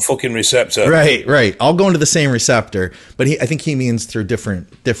only one fucking receptor. Right. All going to the same receptor, but I think he means through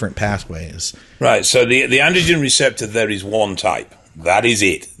different pathways. Right. So the androgen receptor, there is one type. That is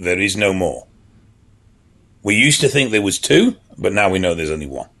it. There is no more. We used to think there was two, but now we know there's only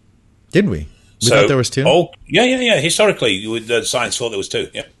one. Did we? We thought there was two? Oh, yeah. Historically, the science thought there was two,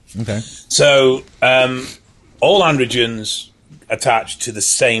 yeah. Okay. So all androgens attach to the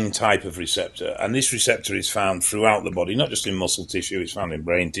same type of receptor, and this receptor is found throughout the body, not just in muscle tissue, it's found in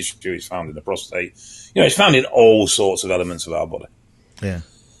brain tissue, it's found in the prostate. You know, it's found in all sorts of elements of our body. Yeah.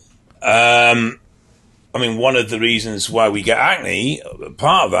 I mean, one of the reasons why we get acne,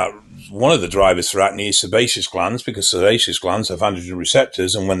 part of that, one of the drivers for acne is sebaceous glands, because sebaceous glands have androgen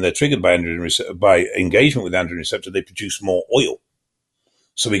receptors, and when they're triggered by by engagement with androgen receptor, they produce more oil.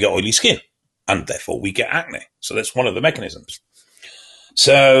 So we get oily skin, and therefore we get acne. So that's one of the mechanisms.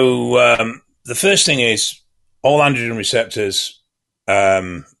 So the first thing is all androgen receptors,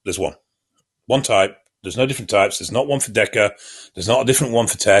 there's one type. There's no different types. There's not one for DECA. There's not a different one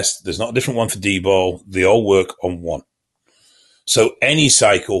for test. There's not a different one for D-ball. They all work on one. So any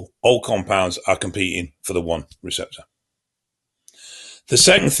cycle, all compounds are competing for the one receptor. The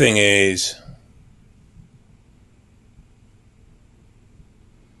second thing is,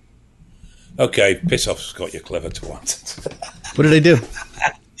 okay, piss off, Scott, you're clever twat. What did I do?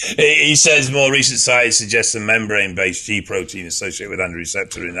 He says more recent science suggests a membrane-based G protein associated with androgen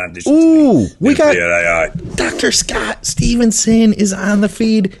receptor in addition Ooh, to we got AI. Dr. Scott Stevenson is on the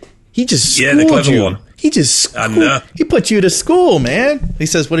feed. He just schooled the clever you. one. He just he put you to school, man. He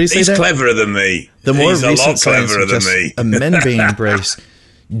says, what did he say? He's there? cleverer than me. The more He's a recent lot science cleverer than suggests me. a membrane-based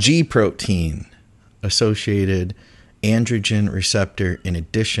G protein associated androgen receptor in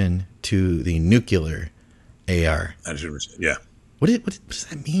addition to the nuclear AR. Yeah. What does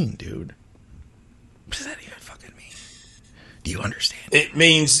that mean, dude? What does that even fucking mean? Do you understand? It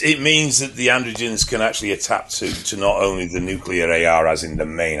means that the androgens can actually attach to not only the nuclear AR as in the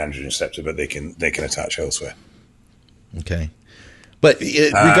main androgen receptor, but they can attach elsewhere. Okay. But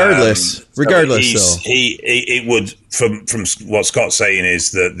regardless, so though, it would from what Scott's saying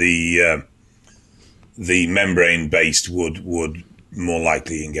is that the membrane based would more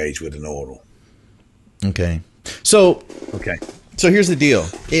likely engage with an oral. Okay. So here's the deal.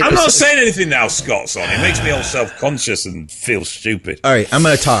 I'm not saying anything now, Scott's on. It makes me all self-conscious and feel stupid. All right, I'm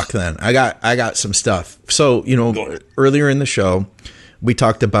going to talk then. I got some stuff. So, earlier in the show, we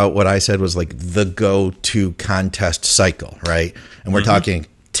talked about what I said was like the go-to contest cycle, right? And we're talking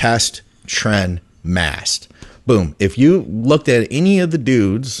test, trend, mast. Boom. If you looked at any of the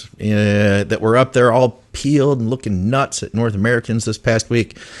dudes that were up there all peeled and looking nuts at North Americans this past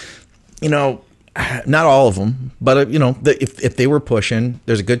week, not all of them, but if they were pushing,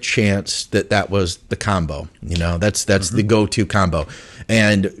 there's a good chance that was the combo. That's the go-to combo.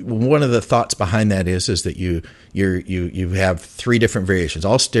 And one of the thoughts behind that is that you have three different variations.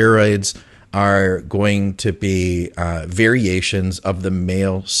 All steroids are going to be variations of the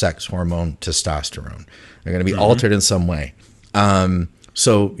male sex hormone testosterone. They're going to be altered in some way.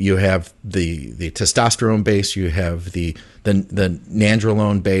 So you have the testosterone based, you have the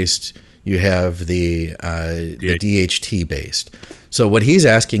nandrolone based. You have the DHT based. So what he's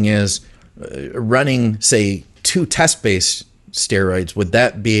asking is running, say, 2 test-based steroids, would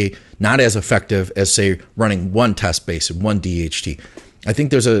that be not as effective as, say, running 1 test-based and 1 DHT? I think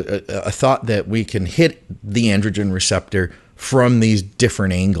there's a thought that we can hit the androgen receptor from these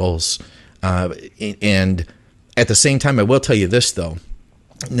different angles. And at the same time, I will tell you this, though.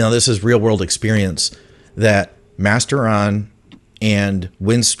 Now, this is real-world experience that Masteron and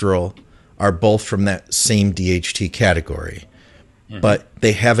Winstrol are both from that same DHT category, but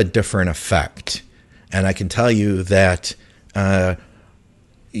they have a different effect. And I can tell you that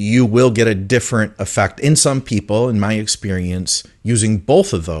you will get a different effect in some people, in my experience, using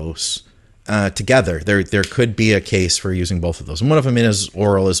both of those together. There could be a case for using both of those. And one of them is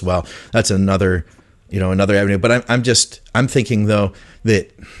oral as well. That's another avenue. But I'm thinking, though,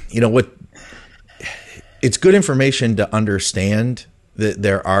 that, it's good information to understand that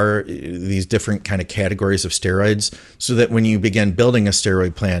there are these different kind of categories of steroids, so that when you begin building a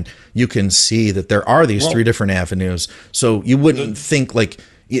steroid plan, you can see that there are these 3 different avenues. So you wouldn't think like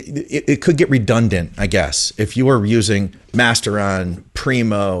it could get redundant, I guess, if you were using Masteron,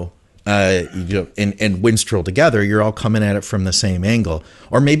 Primo, and Winstrol together. You're all coming at it from the same angle,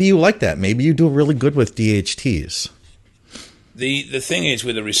 or maybe you like that. Maybe you do really good with DHTs. The thing is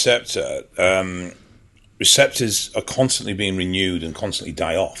with a receptor. Receptors are constantly being renewed and constantly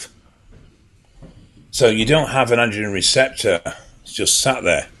die off. So you don't have an androgen receptor just sat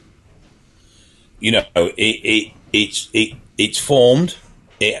there. It's formed,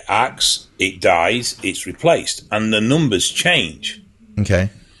 it acts, it dies, it's replaced, and the numbers change. Okay.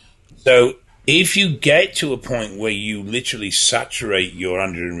 So if you get to a point where you literally saturate your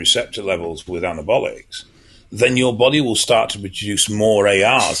androgen receptor levels with anabolics, then your body will start to produce more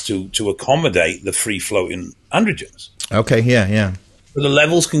ARs to accommodate the free-floating androgens. Okay, yeah. So the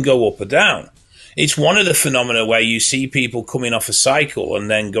levels can go up or down. It's one of the phenomena where you see people coming off a cycle and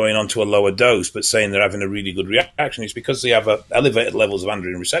then going on to a lower dose, but saying they're having a really good reaction. It's because they have elevated levels of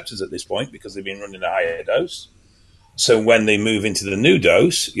androgen receptors at this point because they've been running a higher dose. So when they move into the new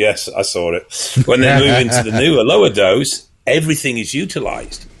dose, yes, I saw it. When they move into the newer, lower dose, everything is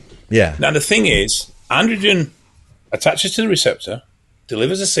utilized. Yeah. Now, the thing is, androgen attaches to the receptor,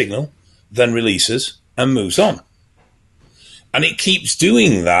 delivers a signal, then releases and moves on. And it keeps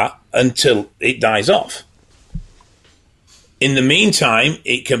doing that until it dies off. In the meantime,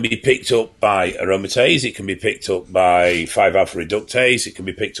 it can be picked up by aromatase, it can be picked up by 5-alpha reductase, it can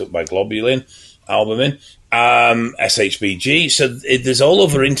be picked up by globulin, albumin, SHBG. So there's all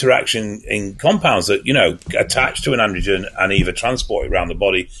over interaction in compounds that, attach to an androgen and either transport it around the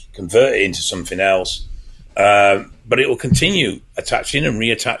body, convert it into something else. But it will continue attaching and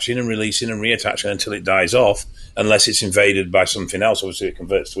reattaching and releasing and reattaching until it dies off, unless it's invaded by something else. Obviously, it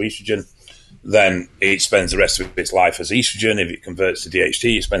converts to estrogen. Then it spends the rest of its life as estrogen. If it converts to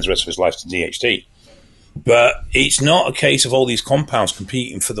DHT, it spends the rest of its life as DHT. But it's not a case of all these compounds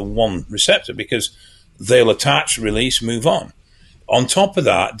competing for the one receptor, because they'll attach, release, move on. On top of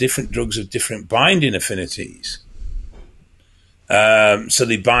that, different drugs have different binding affinities. So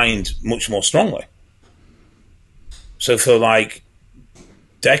they bind much more strongly. So for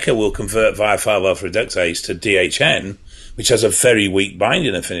DECA will convert via 5-alpha reductase to DHN, which has a very weak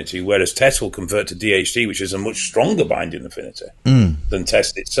binding affinity, whereas TEST will convert to DHT, which is a much stronger binding affinity than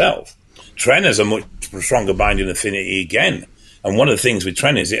TEST itself. TREN has a much stronger binding affinity again. And one of the things with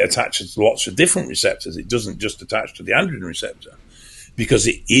TREN is it attaches to lots of different receptors. It doesn't just attach to the androgen receptor. Because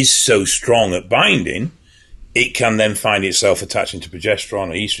it is so strong at binding, it can then find itself attaching to progesterone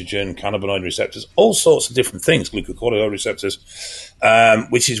or estrogen, cannabinoid receptors, all sorts of different things, glucocorticoid receptors,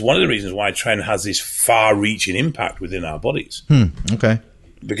 which is one of the reasons why TREN has this far-reaching impact within our bodies. Okay.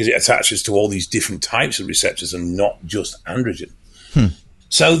 Because it attaches to all these different types of receptors and not just androgen.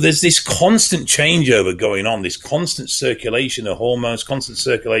 So there's this constant changeover going on, this constant circulation of hormones, constant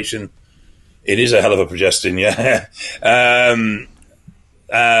circulation. It is a hell of a progestin, yeah.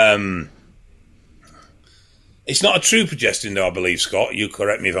 It's not a true progestin, though, I believe, Scott. You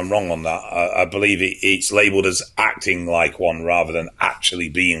correct me if I'm wrong on that. I believe it's labelled as acting like one rather than actually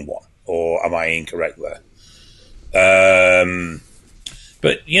being one. Or am I incorrect there?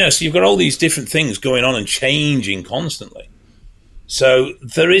 But, so you've got all these different things going on and changing constantly. So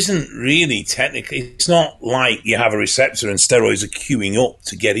there isn't really technically, it's not like you have a receptor and steroids are queuing up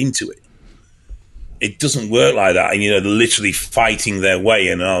to get into it. It doesn't work like that. And, they're literally fighting their way.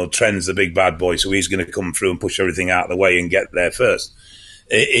 And, TREN's the big bad boy, so he's going to come through and push everything out of the way and get there first.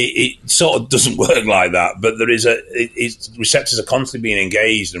 It sort of doesn't work like that. But there is receptors are constantly being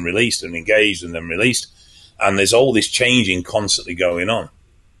engaged and released and engaged and then released. And there's all this changing constantly going on.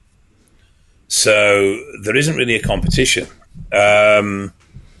 So there isn't really a competition.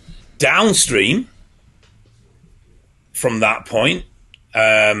 Downstream from that point,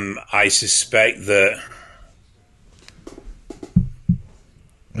 I suspect that...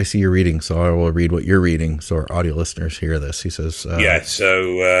 I see you're reading, so I will read what you're reading so our audio listeners hear this. He says... so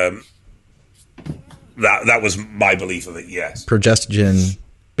that was my belief of it, yes. Progestogen,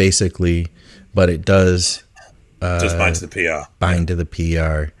 basically, but it does... does bind to the PR. Bind to the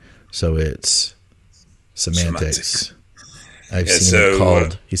PR, so it's semantics. I've seen it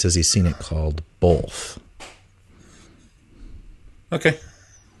called... he says he's seen it called both. Okay.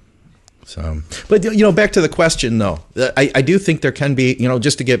 So, but back to the question though, I do think there can be,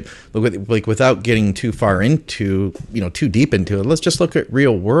 just to get without getting too far into, too deep into it. Let's just look at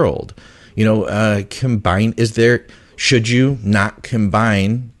real world. Should you not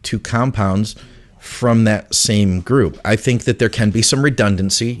combine two compounds from that same group? I think that there can be some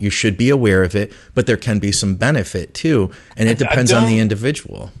redundancy. You should be aware of it, but there can be some benefit too, and it depends on the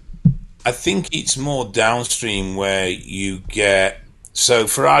individual. I think it's more downstream where you get... So,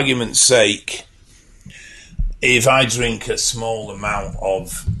 for argument's sake, if I drink a small amount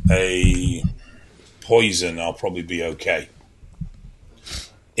of a poison, I'll probably be okay.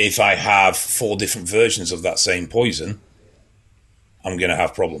 If I have 4 different versions of that same poison, I'm going to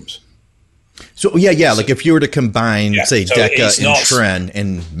have problems. So like if you were to combine, say, DECA and TREN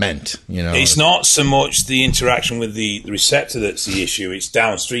and MENT, It's not so much the interaction with the receptor that's the issue. It's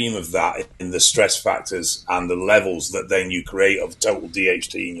downstream of that in the stress factors and the levels that then you create of total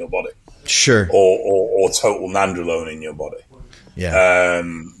DHT in your body. Sure. Or total nandrolone in your body. Yeah.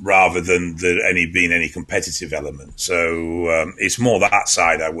 Rather than being any competitive element. So it's more that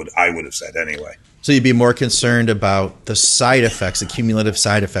side I would have said anyway. So you'd be more concerned about the side effects, the cumulative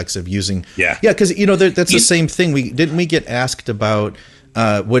side effects of using. Yeah. Yeah, because that's the same thing. We get asked about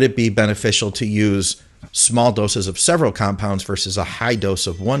would it be beneficial to use small doses of several compounds versus a high dose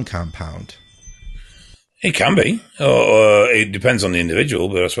of one compound? It can be, or it depends on the individual,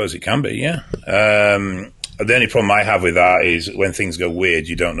 but I suppose it can be. Yeah. The only problem I have with that is when things go weird,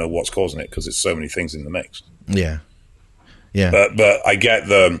 you don't know what's causing it because there's so many things in the mix. Yeah. Yeah. But I get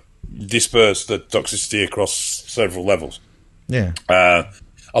disperse the toxicity across several levels. Yeah.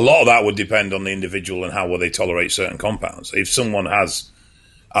 A lot of that would depend on the individual and how well they tolerate certain compounds. If someone has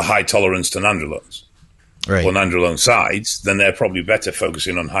a high tolerance to nandrolones, Right. or nandrolone sides, then they're probably better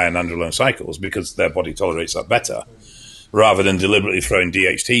focusing on higher nandrolone cycles because their body tolerates that better, rather than deliberately throwing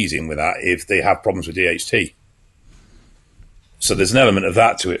DHTs in with that if they have problems with DHT. So there's an element of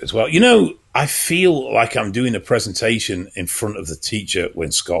that to it as well. You know, I feel like I'm doing a presentation in front of the teacher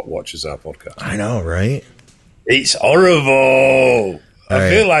when Scott watches our podcast. I know, right? It's horrible. I Right.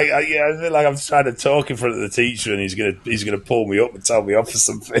 feel like I'm trying to talk in front of the teacher, and he's gonna pull me up and tell me off for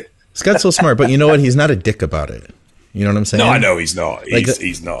something. Scott's so smart, but you know what? He's not a dick about it. You know what I'm saying? No, I know he's not.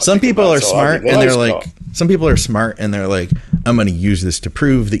 He's not. Some people are That's all. smart, Well, and they're he's like, not. some people are smart, and they're like, I'm going to use this to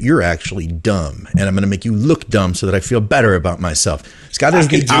prove that you're actually dumb, and I'm going to make you look dumb so that I feel better about myself. Scott is I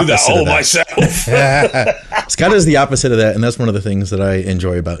can the do that opposite all of that. myself. Scott is the opposite of that, and that's one of the things that I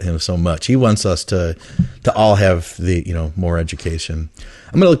enjoy about him so much. He wants us to all have the more education.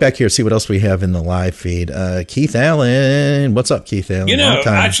 I'm going to look back here, see what else we have in the live feed. Keith Allen, what's up, Keith Allen? You know, Long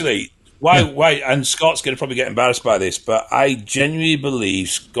time. actually, why? And Scott's going to probably get embarrassed by this, but I genuinely believe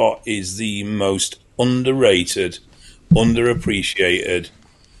Scott is the most underrated, underappreciated.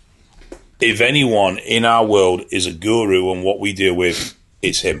 If anyone in our world is a guru on what we deal with,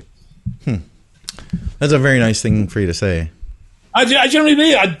 it's him. That's a very nice thing for you to say. I generally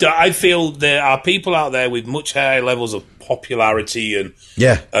believe. I feel there are people out there with much higher levels of popularity and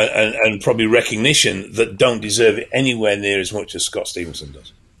probably recognition that don't deserve it anywhere near as much as Scott Stevenson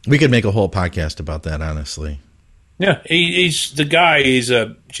does. We could make a whole podcast about that, honestly. Yeah, he's the guy is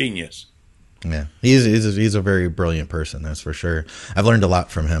a genius. Yeah, he's a very brilliant person, that's for sure. I've learned a lot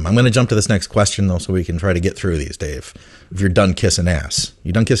from him. I'm going to jump to this next question, though, so we can try to get through these, Dave. If you're done kissing ass.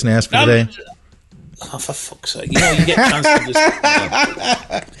 You done kissing ass for today? Oh, for fuck's sake. You know, you get chance to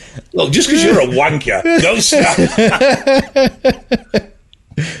just... Look, just because you're a wanker, don't stop.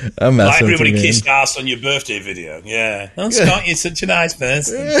 I'm Like messing with everybody you, man. kissed ass on your birthday video. Yeah. Oh, Scott, you're such a nice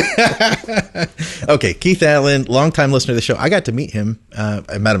person. Okay, Keith Allen, longtime listener to the show. I got to meet him.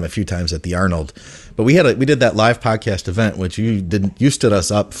 I met him a few times at the Arnold, but we did that live podcast event, which you stood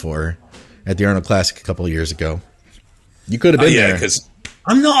us up for at the Arnold Classic a couple of years ago. You could have been there. Because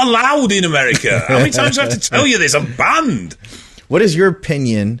I'm not allowed in America. How many times do I have to tell you this? I'm banned. What is your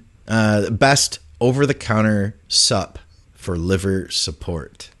opinion? Best over-the-counter sup for liver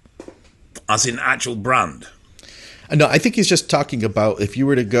support? As in actual brand? No, I think he's just talking about if you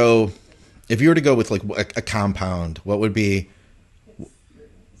were to go with like a compound, what would be?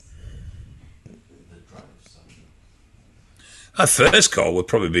 Our first call would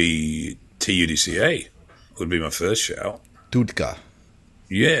probably be TUDCA. Would be my first shout. Dudka.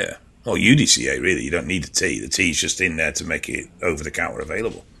 Yeah. Well, UDCA, really. You don't need the T. The T's just in there to make it over-the-counter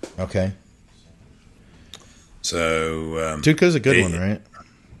available. Okay. So... Dudka's a good one, right?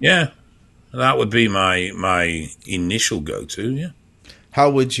 Yeah. That would be my initial go-to, yeah. How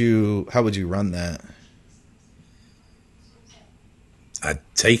would you run that? I'd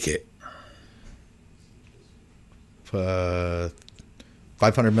take it.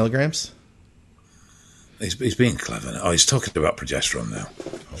 500 milligrams? He's being clever now. Oh, he's talking about progesterone now.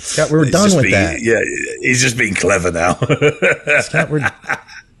 Scott, we're done with that. Yeah, he's just being clever now. Scott,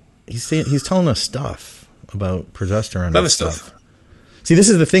 he's telling us stuff about progesterone. Clever stuff. See, this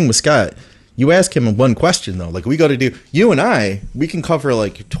is the thing with Scott. You ask him one question, though. Like, we got to do... You and I, we can cover,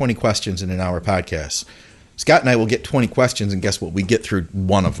 like, 20 questions in an hour podcast. Scott and I will get 20 questions, and guess what? We get through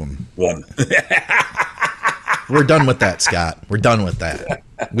one of them. One. We're done with that, Scott. We're done with that.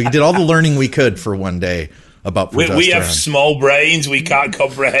 We did all the learning we could for one day about progesterone. We have small brains. We can't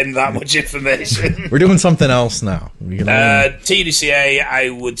comprehend that much information. We're doing something else now. We can TDCA, I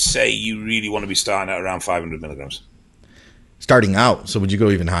would say you really want to be starting at around 500 milligrams. starting out. So would you go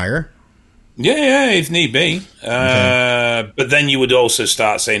even higher? Yeah, if need be. Okay. But then you would also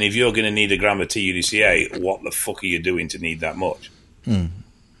start saying, if you're going to need a gram of TUDCA, what the fuck are you doing to need that much?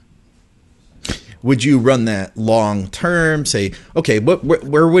 Would you run that long term? Say, okay,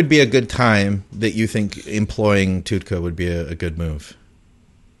 where would be a good time that you think employing TUDCA would be a good move?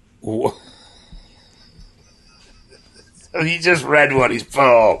 So you just read what he's put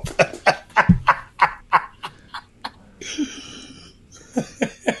up.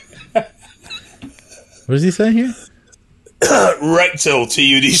 What does he say here? Rectal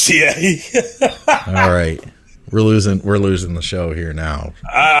TUDCA. All right. We're losing the show here now.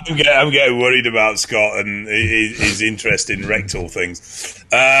 I'm getting worried about Scott and his interest in rectal things.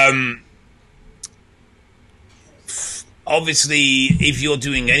 Obviously, if you're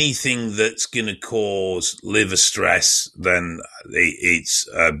doing anything that's going to cause liver stress, then it's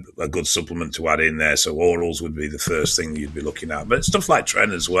a good supplement to add in there. So orals would be the first thing you'd be looking at. But stuff like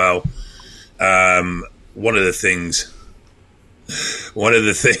Tren as well. One of the things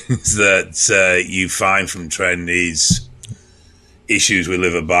that you find from Tren is issues with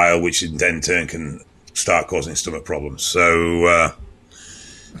liver bile, which in turn can start causing stomach problems. So,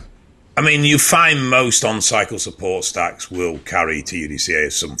 you find most on-cycle support stacks will carry TUDCA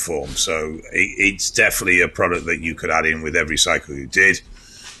of some form. So it's definitely a product that you could add in with every cycle you did.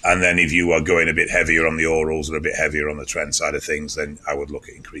 And then if you are going a bit heavier on the orals or a bit heavier on the Tren side of things, then I would look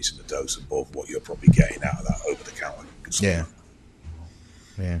at increasing the dose above what you're probably getting out of that over-the-counter. Yeah.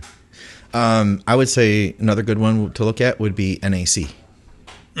 I would say another good one to look at would be NAC.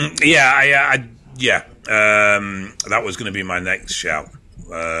 That was going to be my next shout.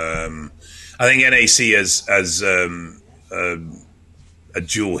 I think NAC as a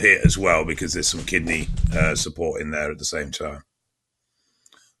dual hit as well, because there's some kidney support in there at the same time.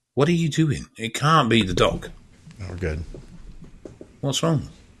 What are you doing? It can't be the dog. We're good. What's wrong?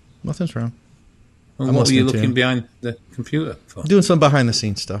 Nothing's wrong. Well, what were you looking behind the computer for? Doing some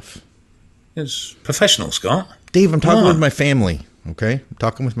behind-the-scenes stuff. It's professional, Scott. Dave, I'm talking with my family, okay? I'm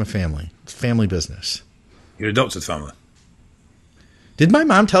talking with my family. It's family business. Your adopted family. Did my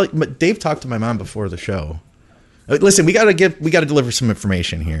mom tell you? Dave talked to my mom before the show. Listen, we got to deliver some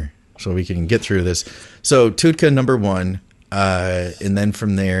information here so we can get through this. So TUDCA number 1, and then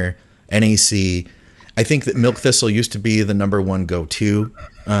from there, NAC. I think that milk thistle used to be the number 1 go-to,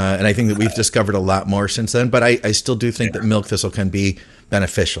 and I think that we've discovered a lot more since then. But I still do think that milk thistle can be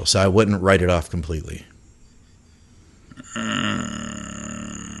beneficial, so I wouldn't write it off completely.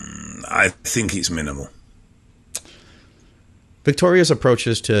 I think it's minimal. Victoria's approach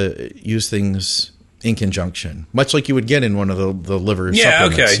is to use things in conjunction, much like you would get in one of the liver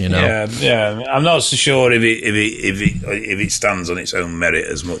supplements. Okay. You know? Yeah. I'm not so sure if it stands on its own merit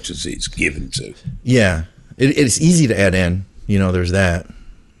as much as it's given to. Yeah, it's easy to add in. There's that.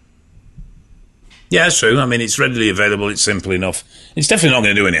 Yeah, that's true. It's readily available. It's simple enough. It's definitely not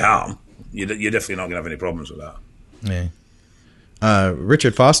going to do any harm. You're definitely not going to have any problems with that. Yeah.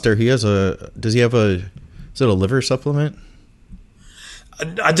 Richard Foster, does he have is it a liver supplement?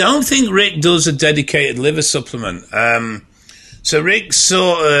 I don't think Rick does a dedicated liver supplement. So Rick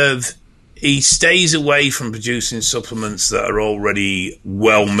he stays away from producing supplements that are already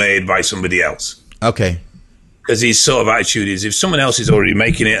well made by somebody else. Okay. Because his sort of attitude is, if someone else is already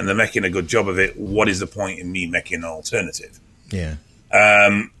making it and they're making a good job of it, what is the point in me making an alternative? Yeah.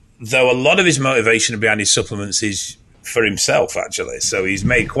 Though a lot of his motivation behind his supplements is for himself, actually. So he's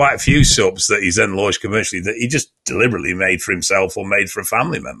made quite a few subs that he's then launched commercially that he just deliberately made for himself or made for a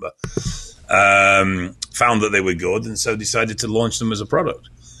family member. Found that they were good and so decided to launch them as a product.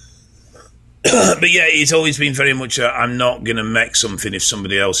 But yeah, it's always been very much I'm not going to make something if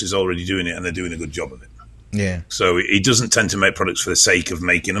somebody else is already doing it and they're doing a good job of it. Yeah. So he doesn't tend to make products for the sake of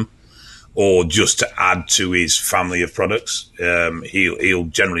making them or just to add to his family of products. He'll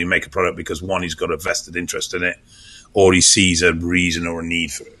generally make a product because, one, he's got a vested interest in it, or he sees a reason or a need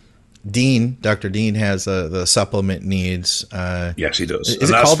for it. Dr. Dean has the supplement needs. Yes, he does. Is it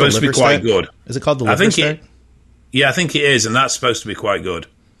that's called supposed to be quite good. Is it called the liver stack? Yeah, I think it is, and that's supposed to be quite good.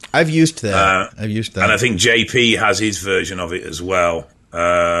 I've used that. And I think JP has his version of it as well.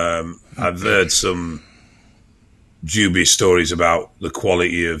 I've heard some dubious stories about the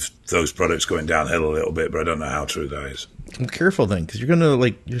quality of those products going downhill a little bit, but I don't know how true that is. I'm careful then, because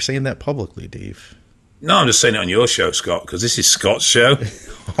you're saying that publicly, Dave. No, I'm just saying it on your show, Scott, because this is Scott's show.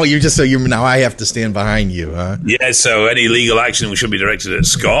 Now I have to stand behind you, huh? Yeah, so any legal action should be directed at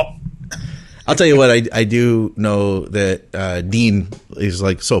Scott. I'll tell you what, I do know that Dean is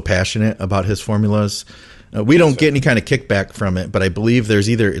so passionate about his formulas. We don't get any kind of kickback from it, but I believe there's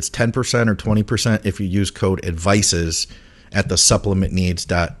it's 10% or 20% if you use code ADVICES at the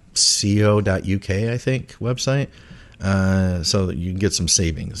supplementneeds.co.uk, I think, website, so that you can get some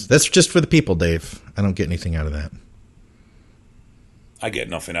savings. That's just for the people, Dave. I don't get anything out of that. I get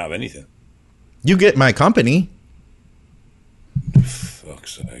nothing out of anything. You get my company.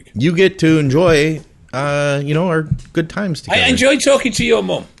 Fuck's sake. You get to enjoy, our good times together. I enjoy talking to your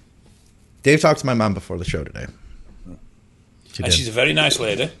mum. Dave talked to my mom before the show today. She's a very nice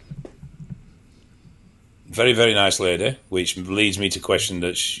lady. Very, very nice lady, which leads me to question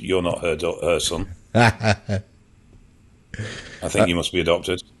that you're not her son. I think you must be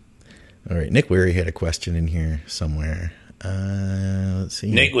adopted. All right. Nick Weary had a question in here somewhere. Let's see.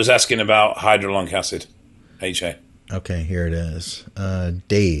 Nick was asking about hydrolonic acid, HA. Okay, here it is.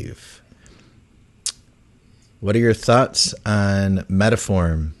 Dave. What are your thoughts on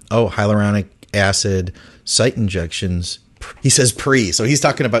Metaform? Oh, hyaluronic acid site injections. He says pre, so he's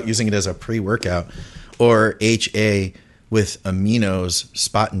talking about using it as a pre-workout, or HA with aminos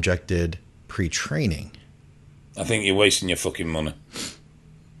spot injected pre-training. I think you're wasting your fucking money.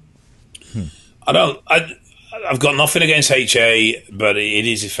 I've got nothing against HA, but it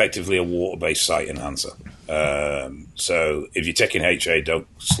is effectively a water-based site enhancer. So if you're taking HA, don't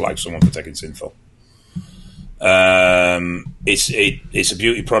slag someone for taking Synthol. It's a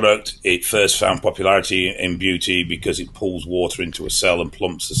beauty product. It first found popularity in beauty because it pulls water into a cell and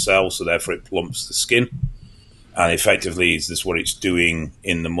plumps the cell, so therefore it plumps the skin. And effectively, is this what it's doing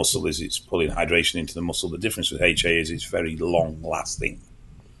in the muscle? Is it's pulling hydration into the muscle? The difference with HA is it's very long-lasting.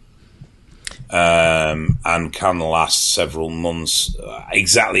 And can last several months.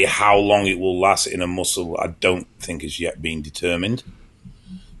 Exactly how long it will last in a muscle, I don't think has yet been determined.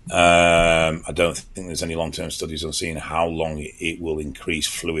 I don't think there's any long-term studies on seeing how long it will increase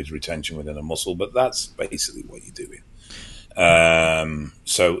fluid retention within a muscle, but that's basically what you're doing.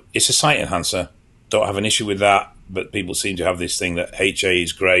 So it's a site enhancer. Don't have an issue with that, but people seem to have this thing that HA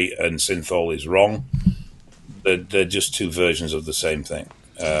is great and Synthol is wrong. They're just two versions of the same thing.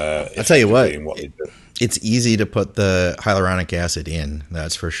 I'll tell you what, it's easy to put the hyaluronic acid in,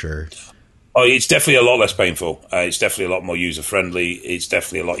 that's for sure. Oh, it's definitely a lot less painful. It's definitely a lot more user-friendly. It's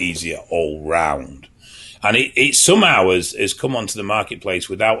definitely a lot easier all round. And it somehow has come onto the marketplace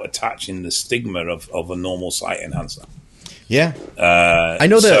without attaching the stigma of a normal site enhancer. Yeah. I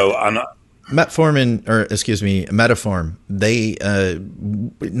know that Metaform, they,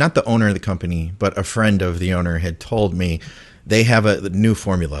 not the owner of the company, but a friend of the owner had told me they have a new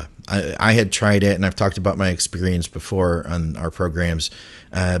formula. I had tried it, and I've talked about my experience before on our programs.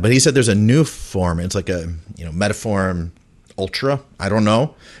 But he said there's a new form. It's like a Metaform Ultra. I don't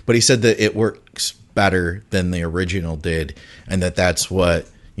know, but he said that it works better than the original did, and that's what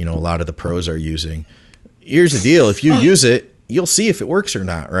a lot of the pros are using. Here's the deal: if you use it, you'll see if it works or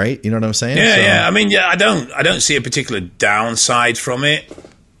not, right? You know what I'm saying? Yeah. I mean, I don't see a particular downside from it.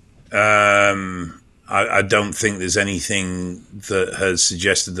 I don't think there's anything that has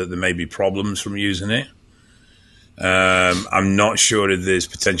suggested that there may be problems from using it. I'm not sure if there's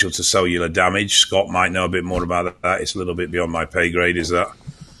potential to cellular damage. Scott might know a bit more about that. It's a little bit beyond my pay grade, is that?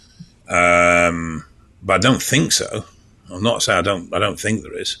 But I don't think so. I'm not saying I don't think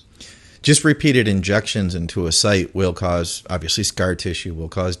there is. Just repeated injections into a site will cause, obviously, scar tissue, will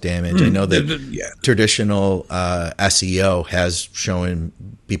cause damage. I know that traditional SEO has shown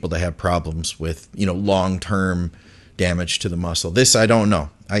people to have problems with, long-term damage to the muscle. This, I don't know.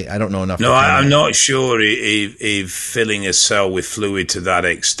 I don't know enough. No, I'm not sure if filling a cell with fluid to that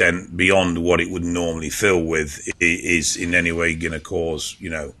extent beyond what it would normally fill with is in any way going to cause,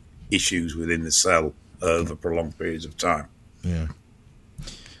 issues within the cell over prolonged periods of time. Yeah.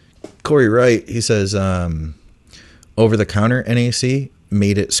 Corey Wright, he says, over-the-counter NAC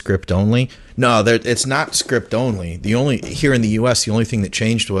made it script only. No, it's not script only. Here in the U.S., the only thing that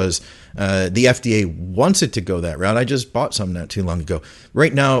changed was the FDA wants it to go that route. I just bought some not too long ago.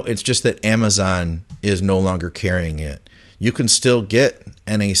 Right now, it's just that Amazon is no longer carrying it. You can still get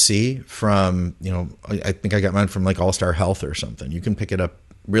NAC from, I think I got mine from like All Star Health or something. You can pick it up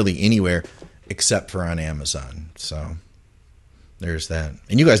really anywhere except for on Amazon. So there's that.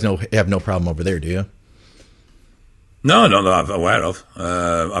 And you guys have no problem over there, do you? No, not that I'm aware of.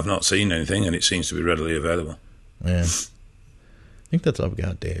 I've not seen anything, and it seems to be readily available. Yeah. I think that's all we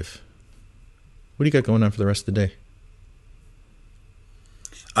got, Dave. What do you got going on for the rest of the day?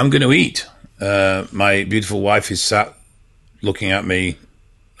 I'm going to eat. My beautiful wife is sat looking at me.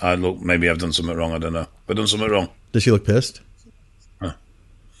 Maybe I've done something wrong. I don't know. I've done something wrong. Does she look pissed? Huh.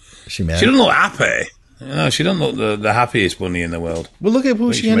 Is she mad? She doesn't look happy. No, she doesn't look the happiest bunny in the world. Well, look at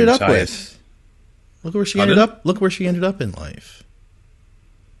who she ended up with. Look where she ended up. Look where she ended up in life.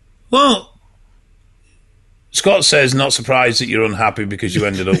 Well, Scott says, not surprised that you're unhappy because you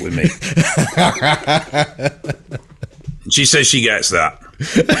ended up with me. She says she gets that.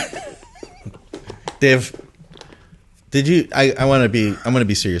 Dave, did you? I want to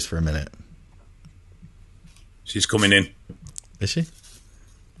be serious for a minute. She's coming in. Is she?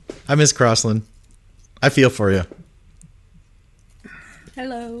 Hi, Miss Crossland. I feel for you.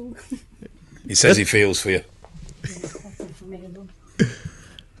 Hello. He says he feels for you.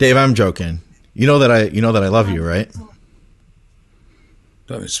 Dave, I'm joking. You know that I love you, right?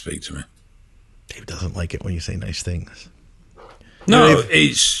 Don't even speak to me. Dave doesn't like it when you say nice things. No,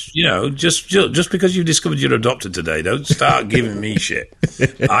 it's just because you discovered you're adopted today, don't start giving me shit.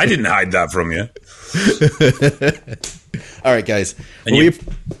 I didn't hide that from you. All right, guys. And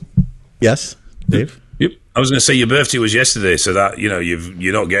Yes, Dave. Yep. I was going to say your birthday was yesterday, so that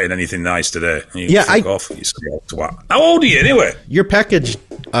you're not getting anything nice today. Fuck off, you silly twat. How old are you anyway? Your package,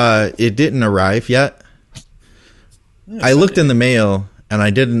 it didn't arrive yet. I looked in the mail and I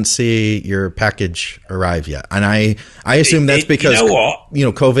didn't see your package arrive yet, and I assume that's because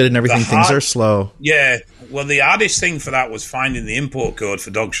COVID and everything. Things are slow. Yeah, well, the hardest thing for that was finding the import code for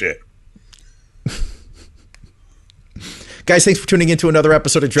dog shit. Guys, thanks for tuning in to another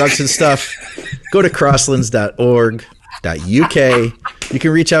episode of Drugs and Stuff. Go to crosslands.org.uk. You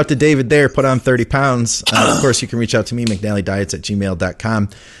can reach out to David there, put on 30 pounds. Of course, you can reach out to me, McNallyDiets@gmail.com.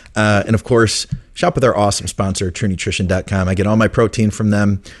 And of course, shop with our awesome sponsor, TrueNutrition.com. I get all my protein from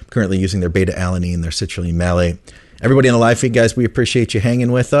them. I'm currently using their beta-alanine, their citrulline malate. Everybody on the live feed, guys, we appreciate you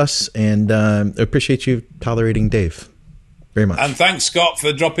hanging with us, and appreciate you tolerating Dave very much. And thanks, Scott,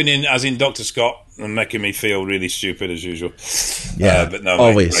 for dropping in, as in Dr. Scott, and making me feel really stupid as usual. Yeah, but no,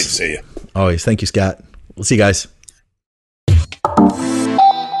 always. Mate, great to see you. Always. Thank you, Scott. We'll see you guys.